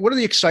 What are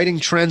the exciting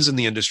trends in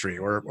the industry,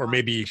 or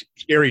maybe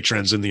scary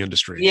trends in the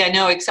industry? Yeah,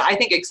 no, I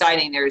think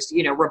exciting. There's,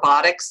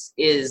 robotics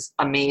is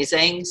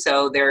amazing.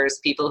 So there's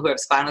people who have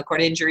spinal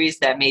cord injuries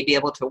that may be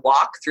able to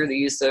walk through the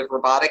use of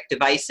robotic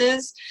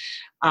devices.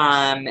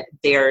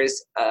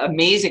 There's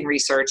amazing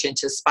research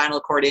into spinal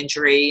cord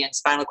injury and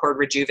spinal cord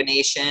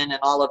rejuvenation and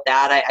all of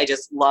that. I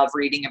just love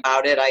reading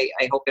about it. I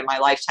hope in my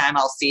lifetime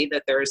I'll see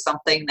that there's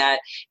something that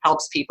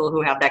helps people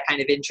who have that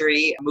kind of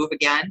injury move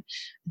again.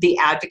 The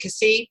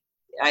advocacy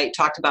I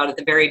talked about at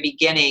the very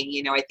beginning,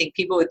 I think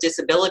people with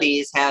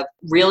disabilities have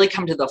really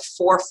come to the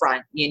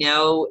forefront,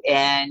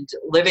 and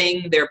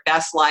living their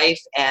best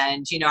life.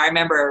 And, I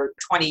remember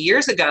 20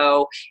 years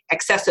ago,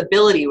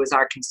 accessibility was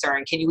our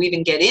concern. Can you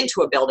even get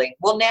into a building?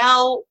 Well,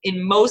 now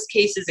in most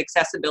cases,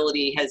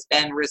 accessibility has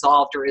been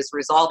resolved or is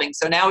resolving.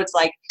 So now it's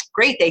like,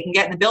 great, they can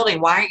get in the building.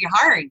 Why aren't you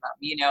hiring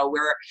them?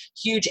 We're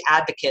huge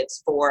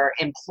advocates for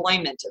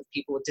employment of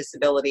people with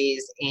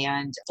disabilities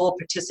and full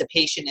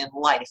participation in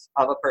life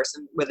of a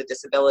person with a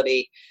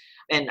disability.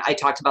 And I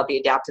talked about the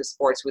adaptive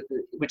sports,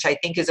 which I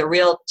think is a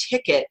real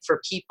ticket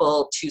for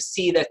people to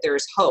see that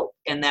there's hope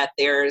and that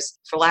there's,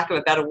 for lack of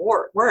a better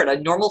word,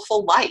 a normal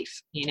full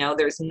life.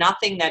 There's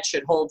nothing that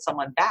should hold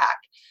someone back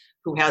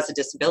who has a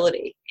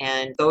disability.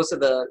 And those are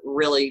the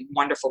really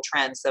wonderful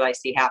trends that I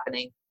see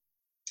happening.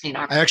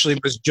 I actually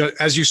was,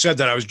 as you said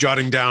that, I was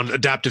jotting down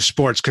adaptive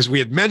sports because we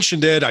had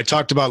mentioned it. I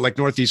talked about like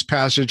Northeast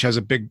Passage has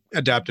a big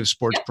adaptive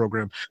sports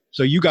program.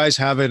 So you guys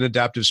have an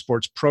adaptive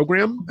sports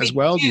program as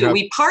well?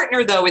 We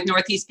partner, though, with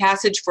Northeast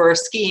Passage for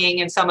skiing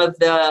and some of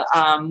the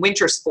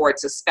winter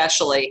sports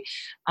especially.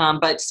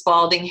 But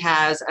Spalding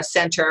has a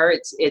center.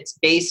 It's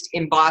based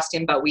in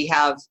Boston, but we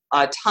have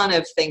a ton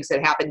of things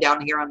that happen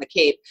down here on the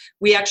Cape.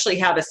 We actually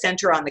have a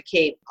center on the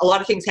Cape. A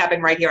lot of things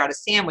happen right here out of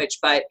Sandwich,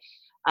 but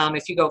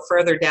if you go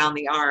further down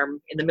the arm,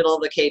 in the middle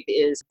of the Cape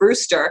is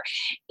Brewster,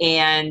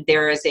 and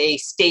there is a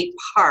state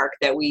park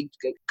that we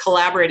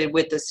collaborated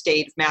with the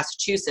state of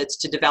Massachusetts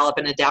to develop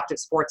an adaptive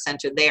sports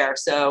center there.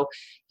 So,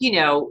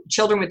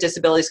 children with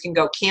disabilities can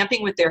go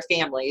camping with their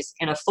families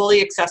in a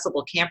fully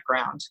accessible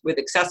campground with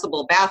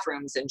accessible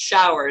bathrooms and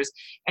showers,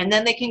 and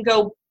then they can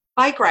go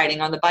bike riding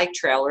on the bike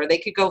trail, or they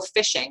could go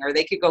fishing, or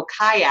they could go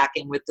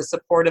kayaking with the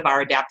support of our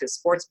adaptive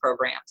sports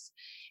programs.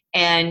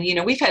 And,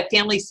 we've had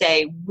families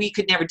say, we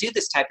could never do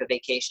this type of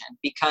vacation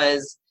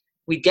because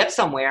we'd get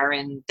somewhere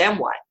and then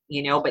what,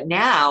 but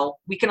now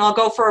we can all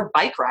go for a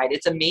bike ride.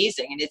 It's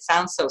amazing. And it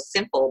sounds so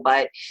simple,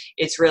 but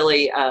it's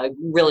really a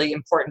really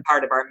important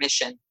part of our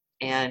mission.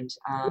 And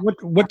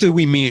what do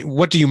we mean?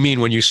 What do you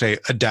mean when you say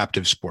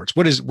adaptive sports?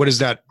 What is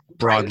that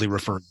broadly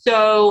referring?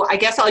 So I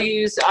guess I'll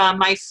use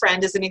my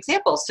friend as an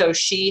example. So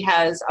she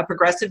has a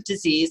progressive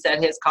disease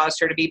that has caused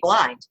her to be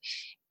blind.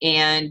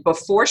 And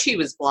before she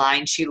was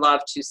blind, she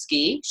loved to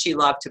ski. She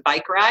loved to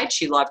bike ride.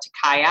 She loved to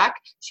kayak.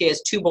 She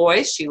has 2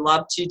 boys. She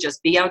loved to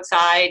just be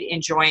outside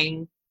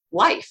enjoying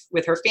life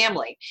with her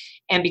family.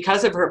 And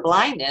because of her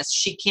blindness,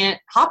 she can't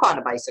hop on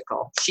a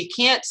bicycle. She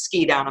can't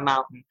ski down a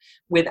mountain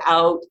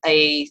without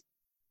a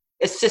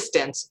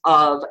assistance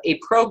of a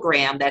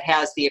program that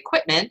has the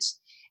equipment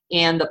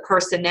and the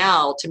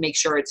personnel to make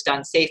sure it's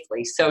done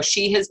safely. So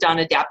she has done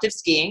adaptive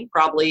skiing,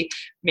 probably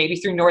maybe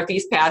through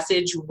Northeast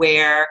Passage,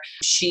 where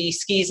she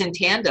skis in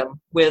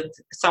tandem with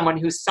someone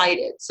who's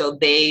sighted. So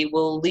they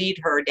will lead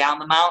her down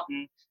the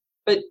mountain,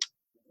 but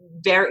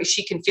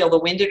she can feel the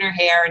wind in her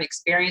hair and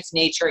experience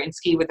nature and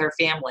ski with her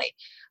family.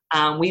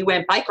 We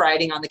went bike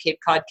riding on the Cape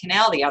Cod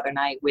Canal the other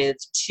night with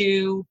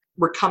 2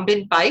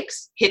 recumbent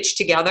bikes hitched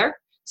together.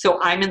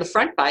 So I'm in the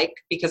front bike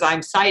because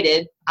I'm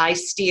sighted. I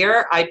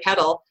steer, I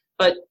pedal.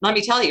 But let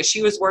me tell you,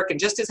 she was working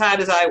just as hard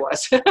as I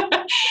was.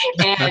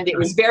 And it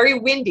was very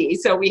windy,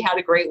 so we had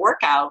a great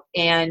workout.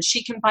 And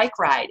she can bike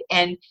ride.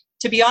 And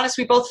to be honest,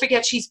 we both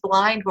forget she's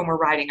blind when we're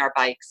riding our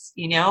bikes.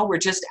 We're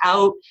just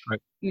out. Right.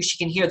 She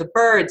can hear the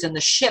birds and the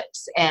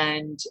ships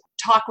and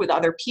talk with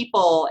other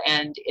people.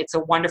 And it's a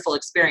wonderful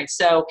experience.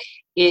 So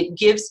it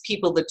gives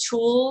people the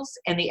tools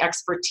and the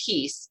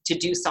expertise to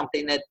do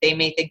something that they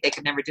may think they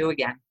could never do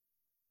again.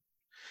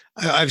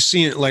 I've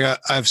seen,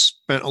 I've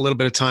spent a little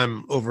bit of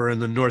time over in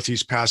the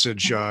Northeast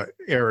Passage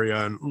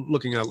area and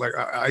looking at,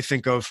 I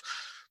think of,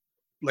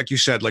 like you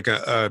said, like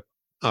a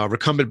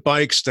recumbent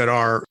bikes that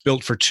are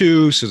built for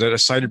 2 so that a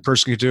sighted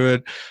person can do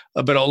it.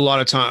 But a lot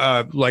of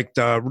time, like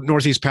the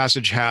Northeast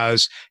Passage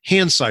has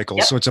hand cycles.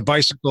 Yep. So it's a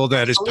bicycle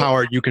that is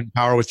powered. You can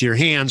power with your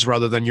hands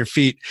rather than your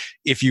feet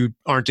if you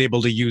aren't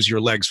able to use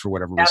your legs for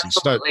whatever reason.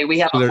 Absolutely. We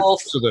have a whole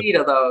fleet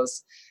of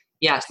those.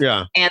 Yes.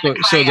 Yeah. And the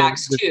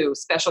kayaks too,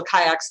 special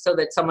kayaks so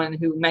that someone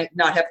who might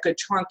not have good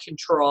trunk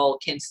control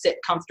can sit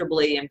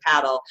comfortably and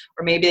paddle,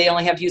 or maybe they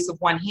only have use of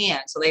one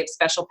hand. So they have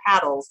special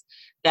paddles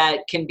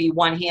that can be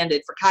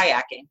one-handed for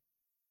kayaking.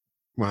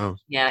 Wow.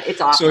 Yeah, it's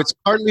awesome. So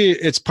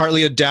it's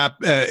partly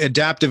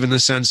adaptive in the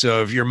sense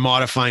of you're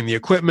modifying the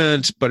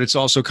equipment, but it's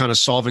also kind of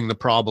solving the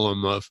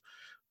problem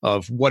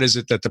of what is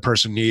it that the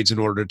person needs in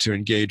order to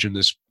engage in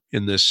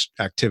this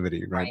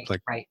activity, right?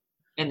 Right.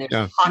 And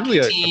there's hockey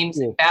teams,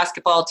 and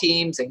basketball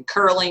teams, and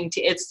curling.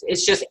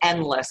 It's just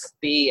endless.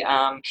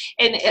 And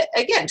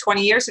again,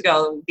 20 years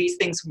ago, these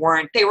things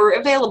they were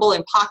available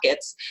in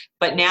pockets,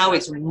 but now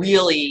it's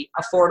really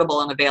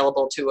affordable and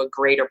available to a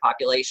greater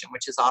population,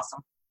 which is awesome.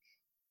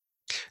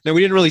 Now,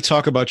 we didn't really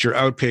talk about your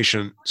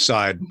outpatient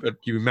side, but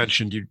you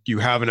mentioned you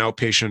have an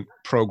outpatient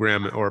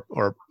program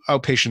or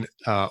outpatient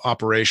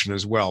operation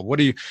as well.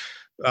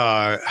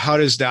 How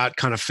does that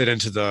kind of fit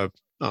into the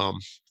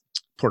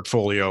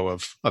portfolio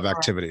of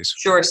activities?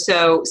 Sure.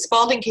 So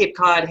Spalding Cape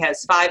Cod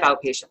has 5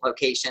 outpatient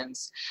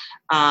locations.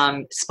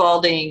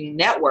 Spalding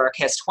Network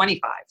has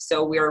 25.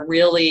 So we're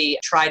really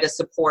trying to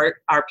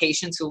support our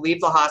patients who leave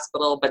the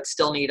hospital but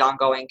still need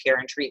ongoing care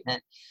and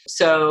treatment.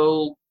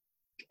 So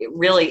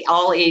really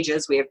all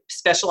ages. We have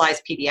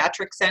specialized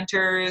pediatric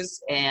centers,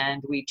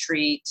 and we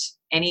treat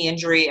any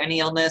injury, any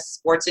illness,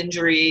 sports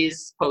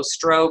injuries,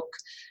 post-stroke.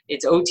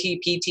 It's OT,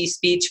 PT,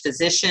 speech,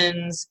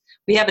 physicians.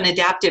 We have an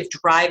adaptive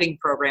driving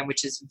program,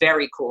 which is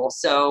very cool.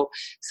 So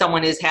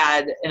someone has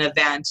had an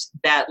event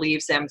that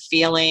leaves them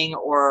feeling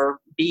or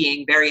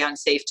being very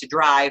unsafe to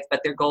drive,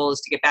 but their goal is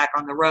to get back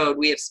on the road.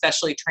 We have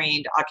specially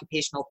trained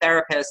occupational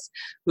therapists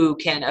who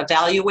can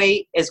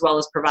evaluate as well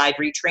as provide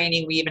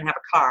retraining. We even have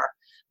a car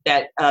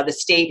that the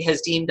state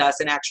has deemed us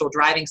an actual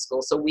driving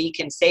school. So we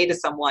can say to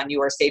someone, you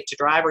are safe to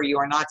drive or you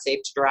are not safe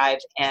to drive,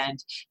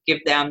 and give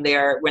them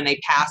their, when they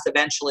pass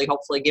eventually,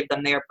 hopefully give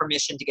them their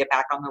permission to get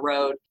back on the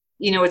road.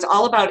 You know, it's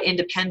all about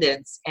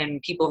independence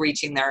and people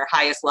reaching their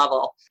highest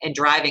level. And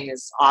driving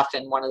is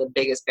often one of the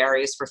biggest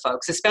barriers for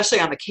folks,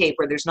 especially on the Cape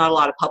where there's not a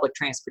lot of public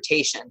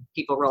transportation.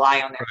 People rely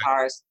on their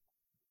cars.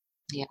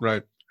 Yeah.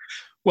 Right.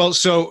 Well,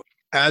 so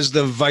as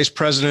the vice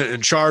president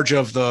in charge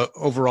of the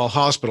overall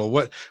hospital,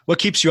 what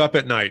keeps you up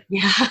at night?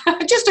 Yeah,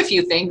 just a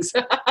few things.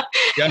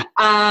 Yeah.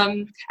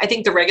 I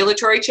think the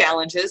regulatory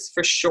challenges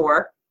for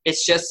sure.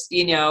 It's just,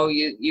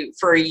 you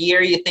for a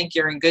year you think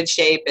you're in good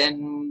shape,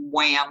 and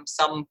wham,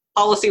 some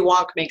policy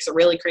wonk makes a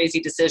really crazy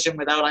decision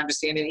without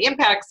understanding the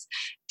impacts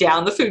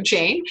down the food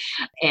chain.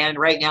 And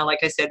right now, like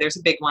I said, there's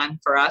a big one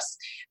for us.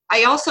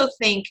 I also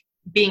think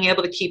being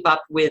able to keep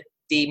up with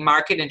the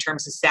market in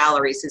terms of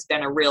salaries has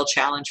been a real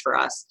challenge for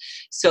us.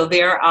 So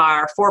there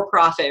are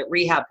for-profit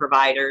rehab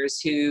providers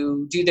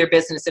who do their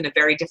business in a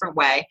very different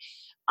way,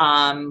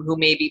 who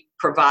maybe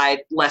provide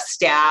less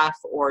staff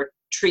or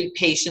treat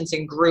patients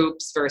in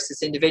groups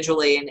versus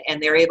individually,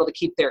 and they're able to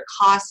keep their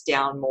costs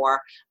down more.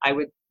 I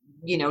would,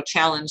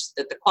 challenge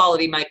that the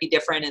quality might be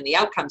different and the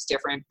outcomes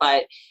different,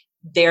 but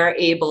they're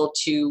able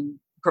to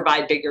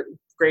provide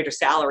greater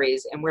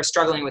salaries, and we're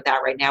struggling with that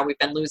right now. We've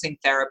been losing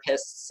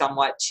therapists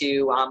somewhat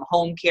to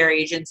home care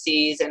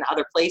agencies and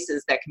other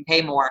places that can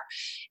pay more,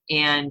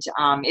 and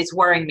it's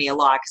worrying me a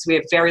lot because we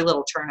have very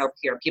little turnover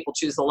here. People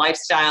choose the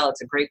lifestyle.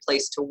 It's a great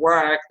place to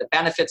work. The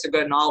benefits are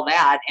good and all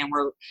that, and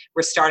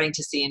we're starting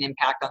to see an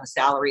impact on the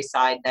salary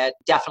side that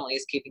definitely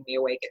is keeping me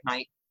awake at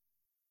night.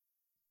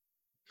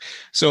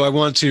 So I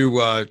want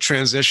to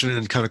transition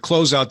and kind of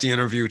close out the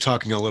interview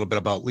talking a little bit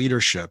about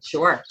leadership.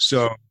 Sure.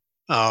 So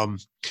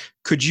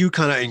could you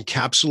kind of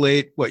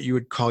encapsulate what you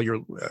would call your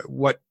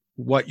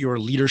what your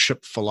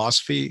leadership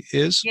philosophy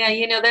is? Yeah,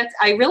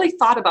 I really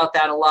thought about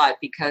that a lot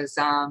because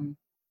I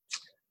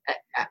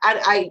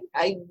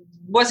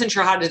wasn't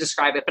sure how to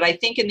describe it, but I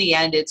think in the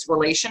end it's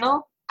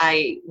relational.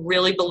 I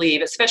really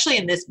believe, especially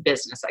in this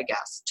business, I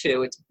guess,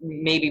 too, it's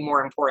maybe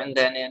more important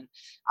than in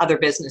other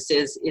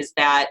businesses, is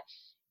that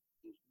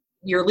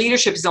your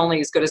leadership is only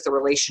as good as the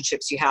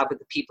relationships you have with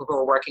the people who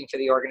are working for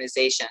the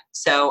organization.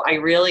 So I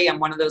really am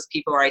one of those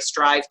people where I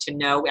strive to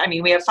know. I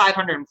mean, we have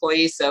 500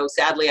 employees, so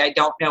sadly I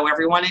don't know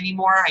everyone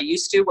anymore. I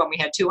used to. When we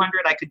had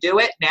 200, I could do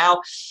it. Now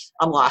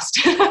I'm lost.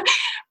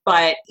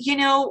 But,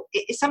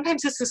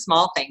 sometimes it's the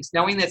small things,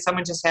 knowing that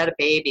someone just had a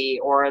baby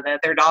or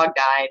that their dog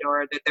died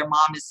or that their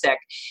mom is sick.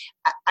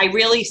 I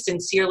really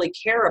sincerely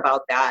care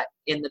about that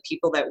in the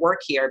people that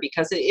work here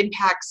because it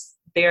impacts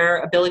their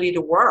ability to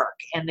work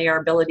and their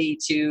ability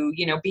to,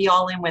 be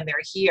all in when they're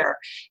here.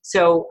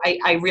 So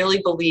I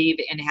really believe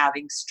in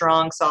having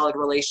strong, solid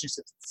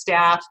relationships with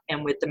staff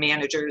and with the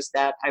managers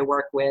that I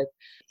work with.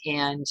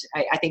 And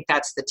I think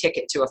that's the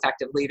ticket to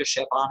effective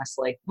leadership,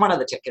 honestly. One of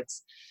the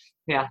tickets.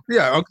 Yeah.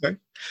 Yeah. Okay.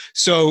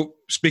 So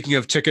speaking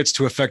of tickets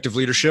to effective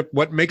leadership,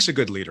 what makes a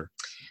good leader?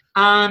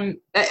 I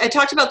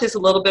talked about this a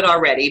little bit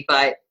already,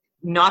 but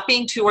not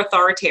being too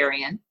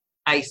authoritarian.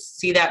 I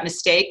see that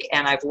mistake,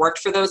 and I've worked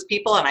for those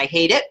people, and I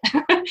hate it.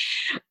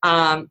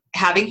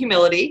 Having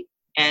humility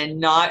and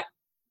not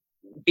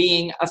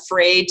being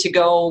afraid to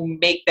go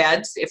make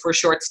beds if we're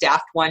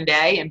short-staffed one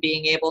day, and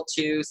being able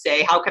to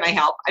say, how can I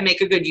help? I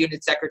make a good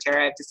unit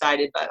secretary, I've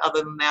decided, but other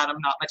than that, I'm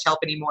not much help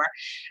anymore.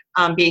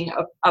 Being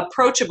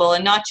approachable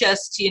and not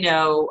just,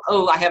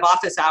 I have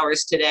office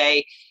hours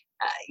today.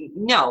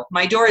 No,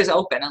 my door is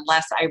open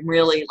unless I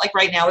really, like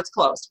right now it's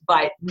closed,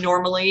 but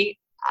normally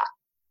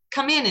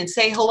come in and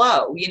say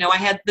hello. I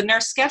had the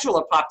nurse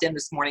scheduler popped in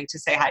this morning to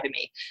say hi to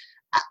me.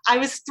 I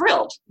was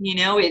thrilled.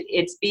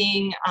 It's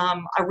being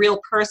a real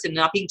person,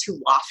 not being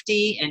too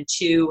lofty and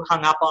too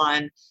hung up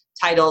on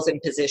titles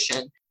and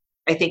position.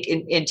 I think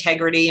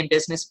integrity in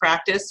business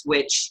practice,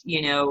 which,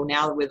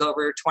 now with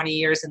over 20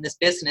 years in this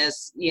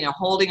business,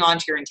 holding on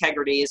to your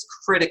integrity is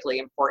critically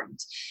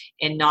important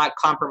and not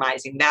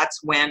compromising. That's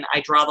when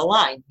I draw the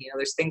line.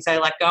 There's things I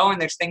let go and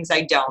there's things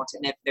I don't.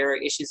 And if there are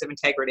issues of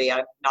integrity,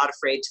 I'm not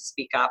afraid to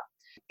speak up.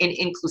 In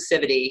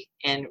inclusivity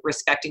and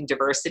respecting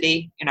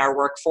diversity in our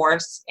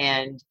workforce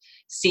and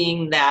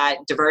seeing that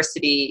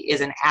diversity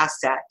is an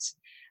asset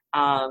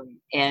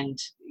And,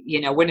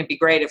 wouldn't it be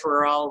great if we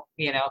were all,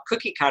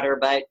 cookie cutter,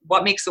 but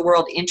what makes the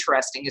world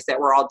interesting is that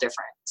we're all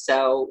different.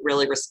 So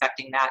really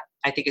respecting that,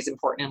 I think, is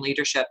important in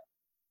leadership.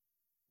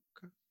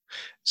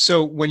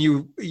 So when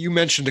you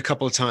mentioned a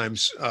couple of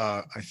times,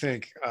 I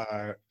think,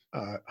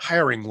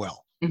 hiring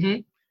well.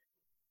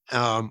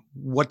 Mm-hmm.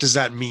 What does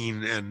that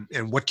mean,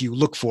 and what do you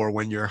look for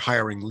when you're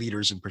hiring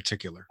leaders in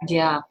particular?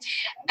 Yeah.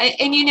 And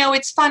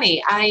it's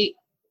funny.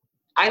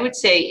 I would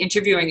say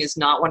interviewing is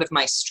not one of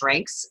my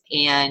strengths.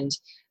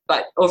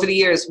 But over the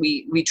years,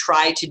 we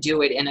try to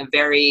do it in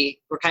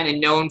we're kind of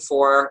known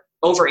for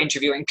over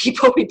interviewing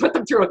people. We put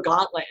them through a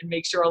gauntlet and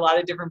make sure a lot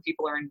of different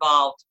people are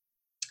involved.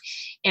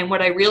 And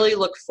what I really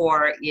look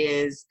for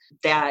is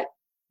that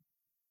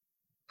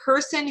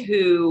person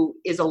who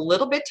is a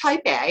little bit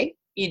type A.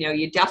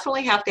 You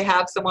definitely have to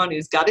have someone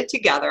who's got it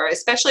together,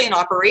 especially in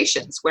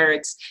operations where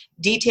it's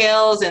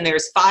details and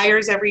there's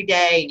fires every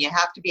day and you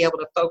have to be able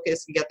to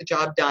focus and get the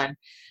job done,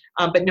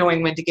 but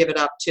knowing when to give it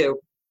up too.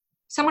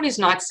 Someone who's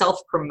not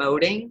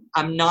self-promoting.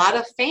 I'm not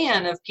a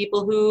fan of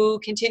people who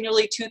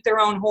continually toot their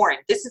own horn.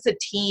 This is a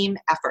team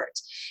effort.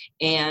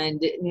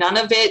 And none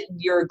of it,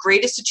 your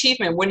greatest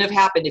achievement wouldn't have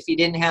happened if you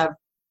didn't have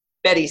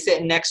Betty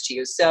sitting next to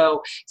you.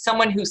 So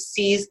someone who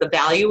sees the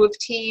value of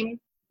team.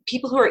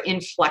 People who are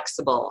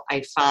inflexible,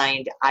 I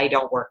find I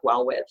don't work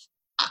well with.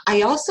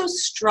 I also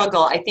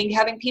struggle, I think,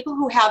 having people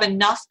who have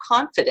enough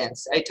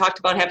confidence. I talked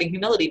about having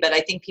humility, but I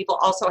think people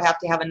also have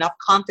to have enough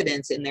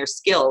confidence in their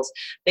skills.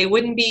 They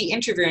wouldn't be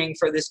interviewing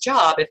for this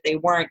job if they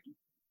weren't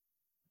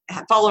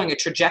following a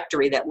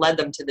trajectory that led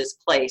them to this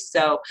place.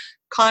 So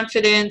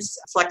confidence,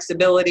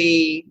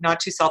 flexibility, not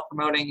too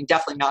self-promoting, and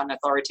definitely not an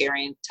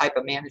authoritarian type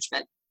of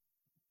management.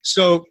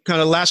 So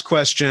kind of last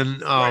question.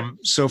 Right.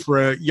 So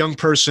for a young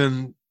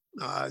person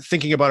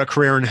thinking about a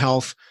career in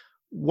health,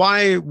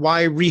 why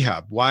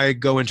rehab? Why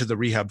go into the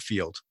rehab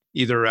field,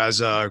 either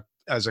as a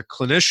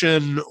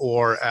clinician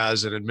or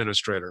as an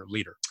administrator,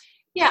 leader?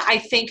 Yeah, I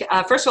think,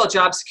 first of all,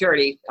 job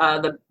security.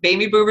 The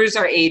baby boomers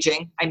are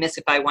aging. I miss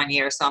it by 1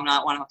 year, so I'm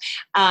not one of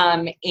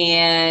them.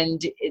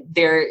 And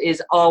there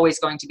is always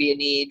going to be a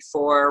need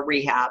for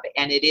rehab.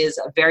 And it is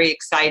a very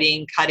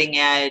exciting, cutting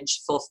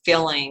edge,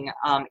 fulfilling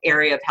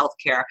area of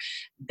healthcare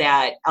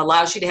that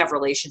allows you to have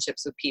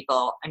relationships with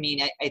people. I mean,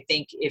 I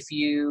think if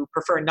you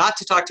prefer not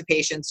to talk to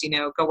patients,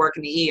 go work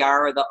in the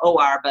ER or the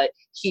OR, but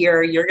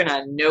here you're going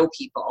to know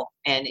people.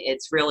 And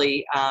it's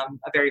really a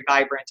very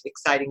vibrant,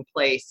 exciting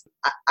place.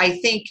 I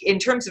think in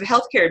terms of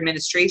healthcare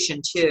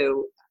administration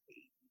too,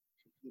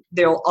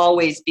 there'll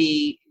always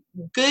be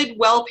good,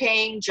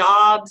 well-paying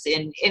jobs,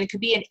 and it could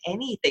be in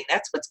anything.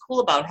 That's what's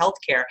cool about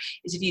healthcare,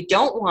 is if you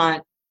don't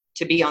want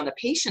to be on the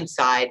patient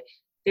side,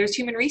 there's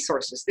human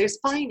resources, there's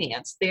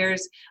finance,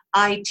 there's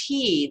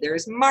IT,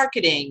 there's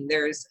marketing,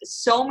 there's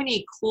so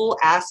many cool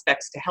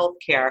aspects to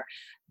healthcare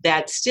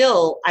that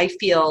still, I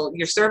feel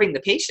you're serving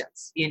the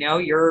patients.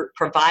 You're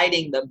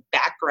providing the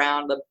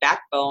background, the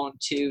backbone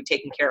to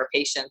taking care of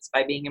patients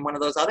by being in one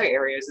of those other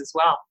areas as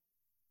well.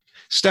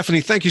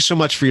 Stephanie, thank you so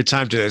much for your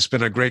time today. It's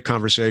been a great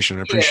conversation.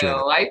 I appreciate it.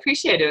 I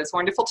appreciate it. It's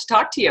wonderful to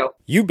talk to you.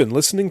 You've been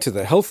listening to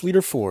the Health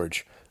Leader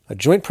Forge, a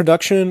joint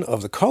production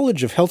of the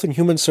College of Health and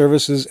Human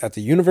Services at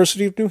the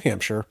University of New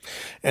Hampshire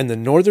and the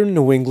Northern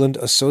New England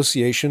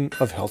Association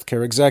of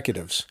Healthcare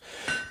Executives.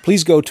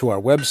 Please go to our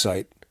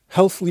website,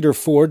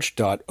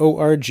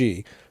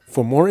 healthleaderforge.org,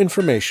 for more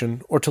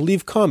information or to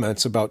leave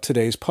comments about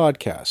today's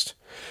podcast.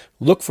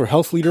 Look for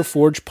Health Leader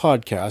Forge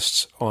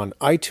podcasts on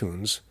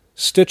iTunes,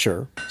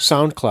 Stitcher,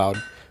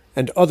 SoundCloud,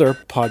 and other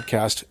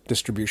podcast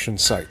distribution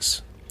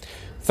sites.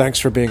 Thanks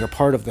for being a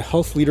part of the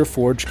Health Leader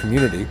Forge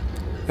community,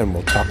 and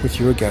we'll talk with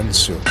you again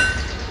soon.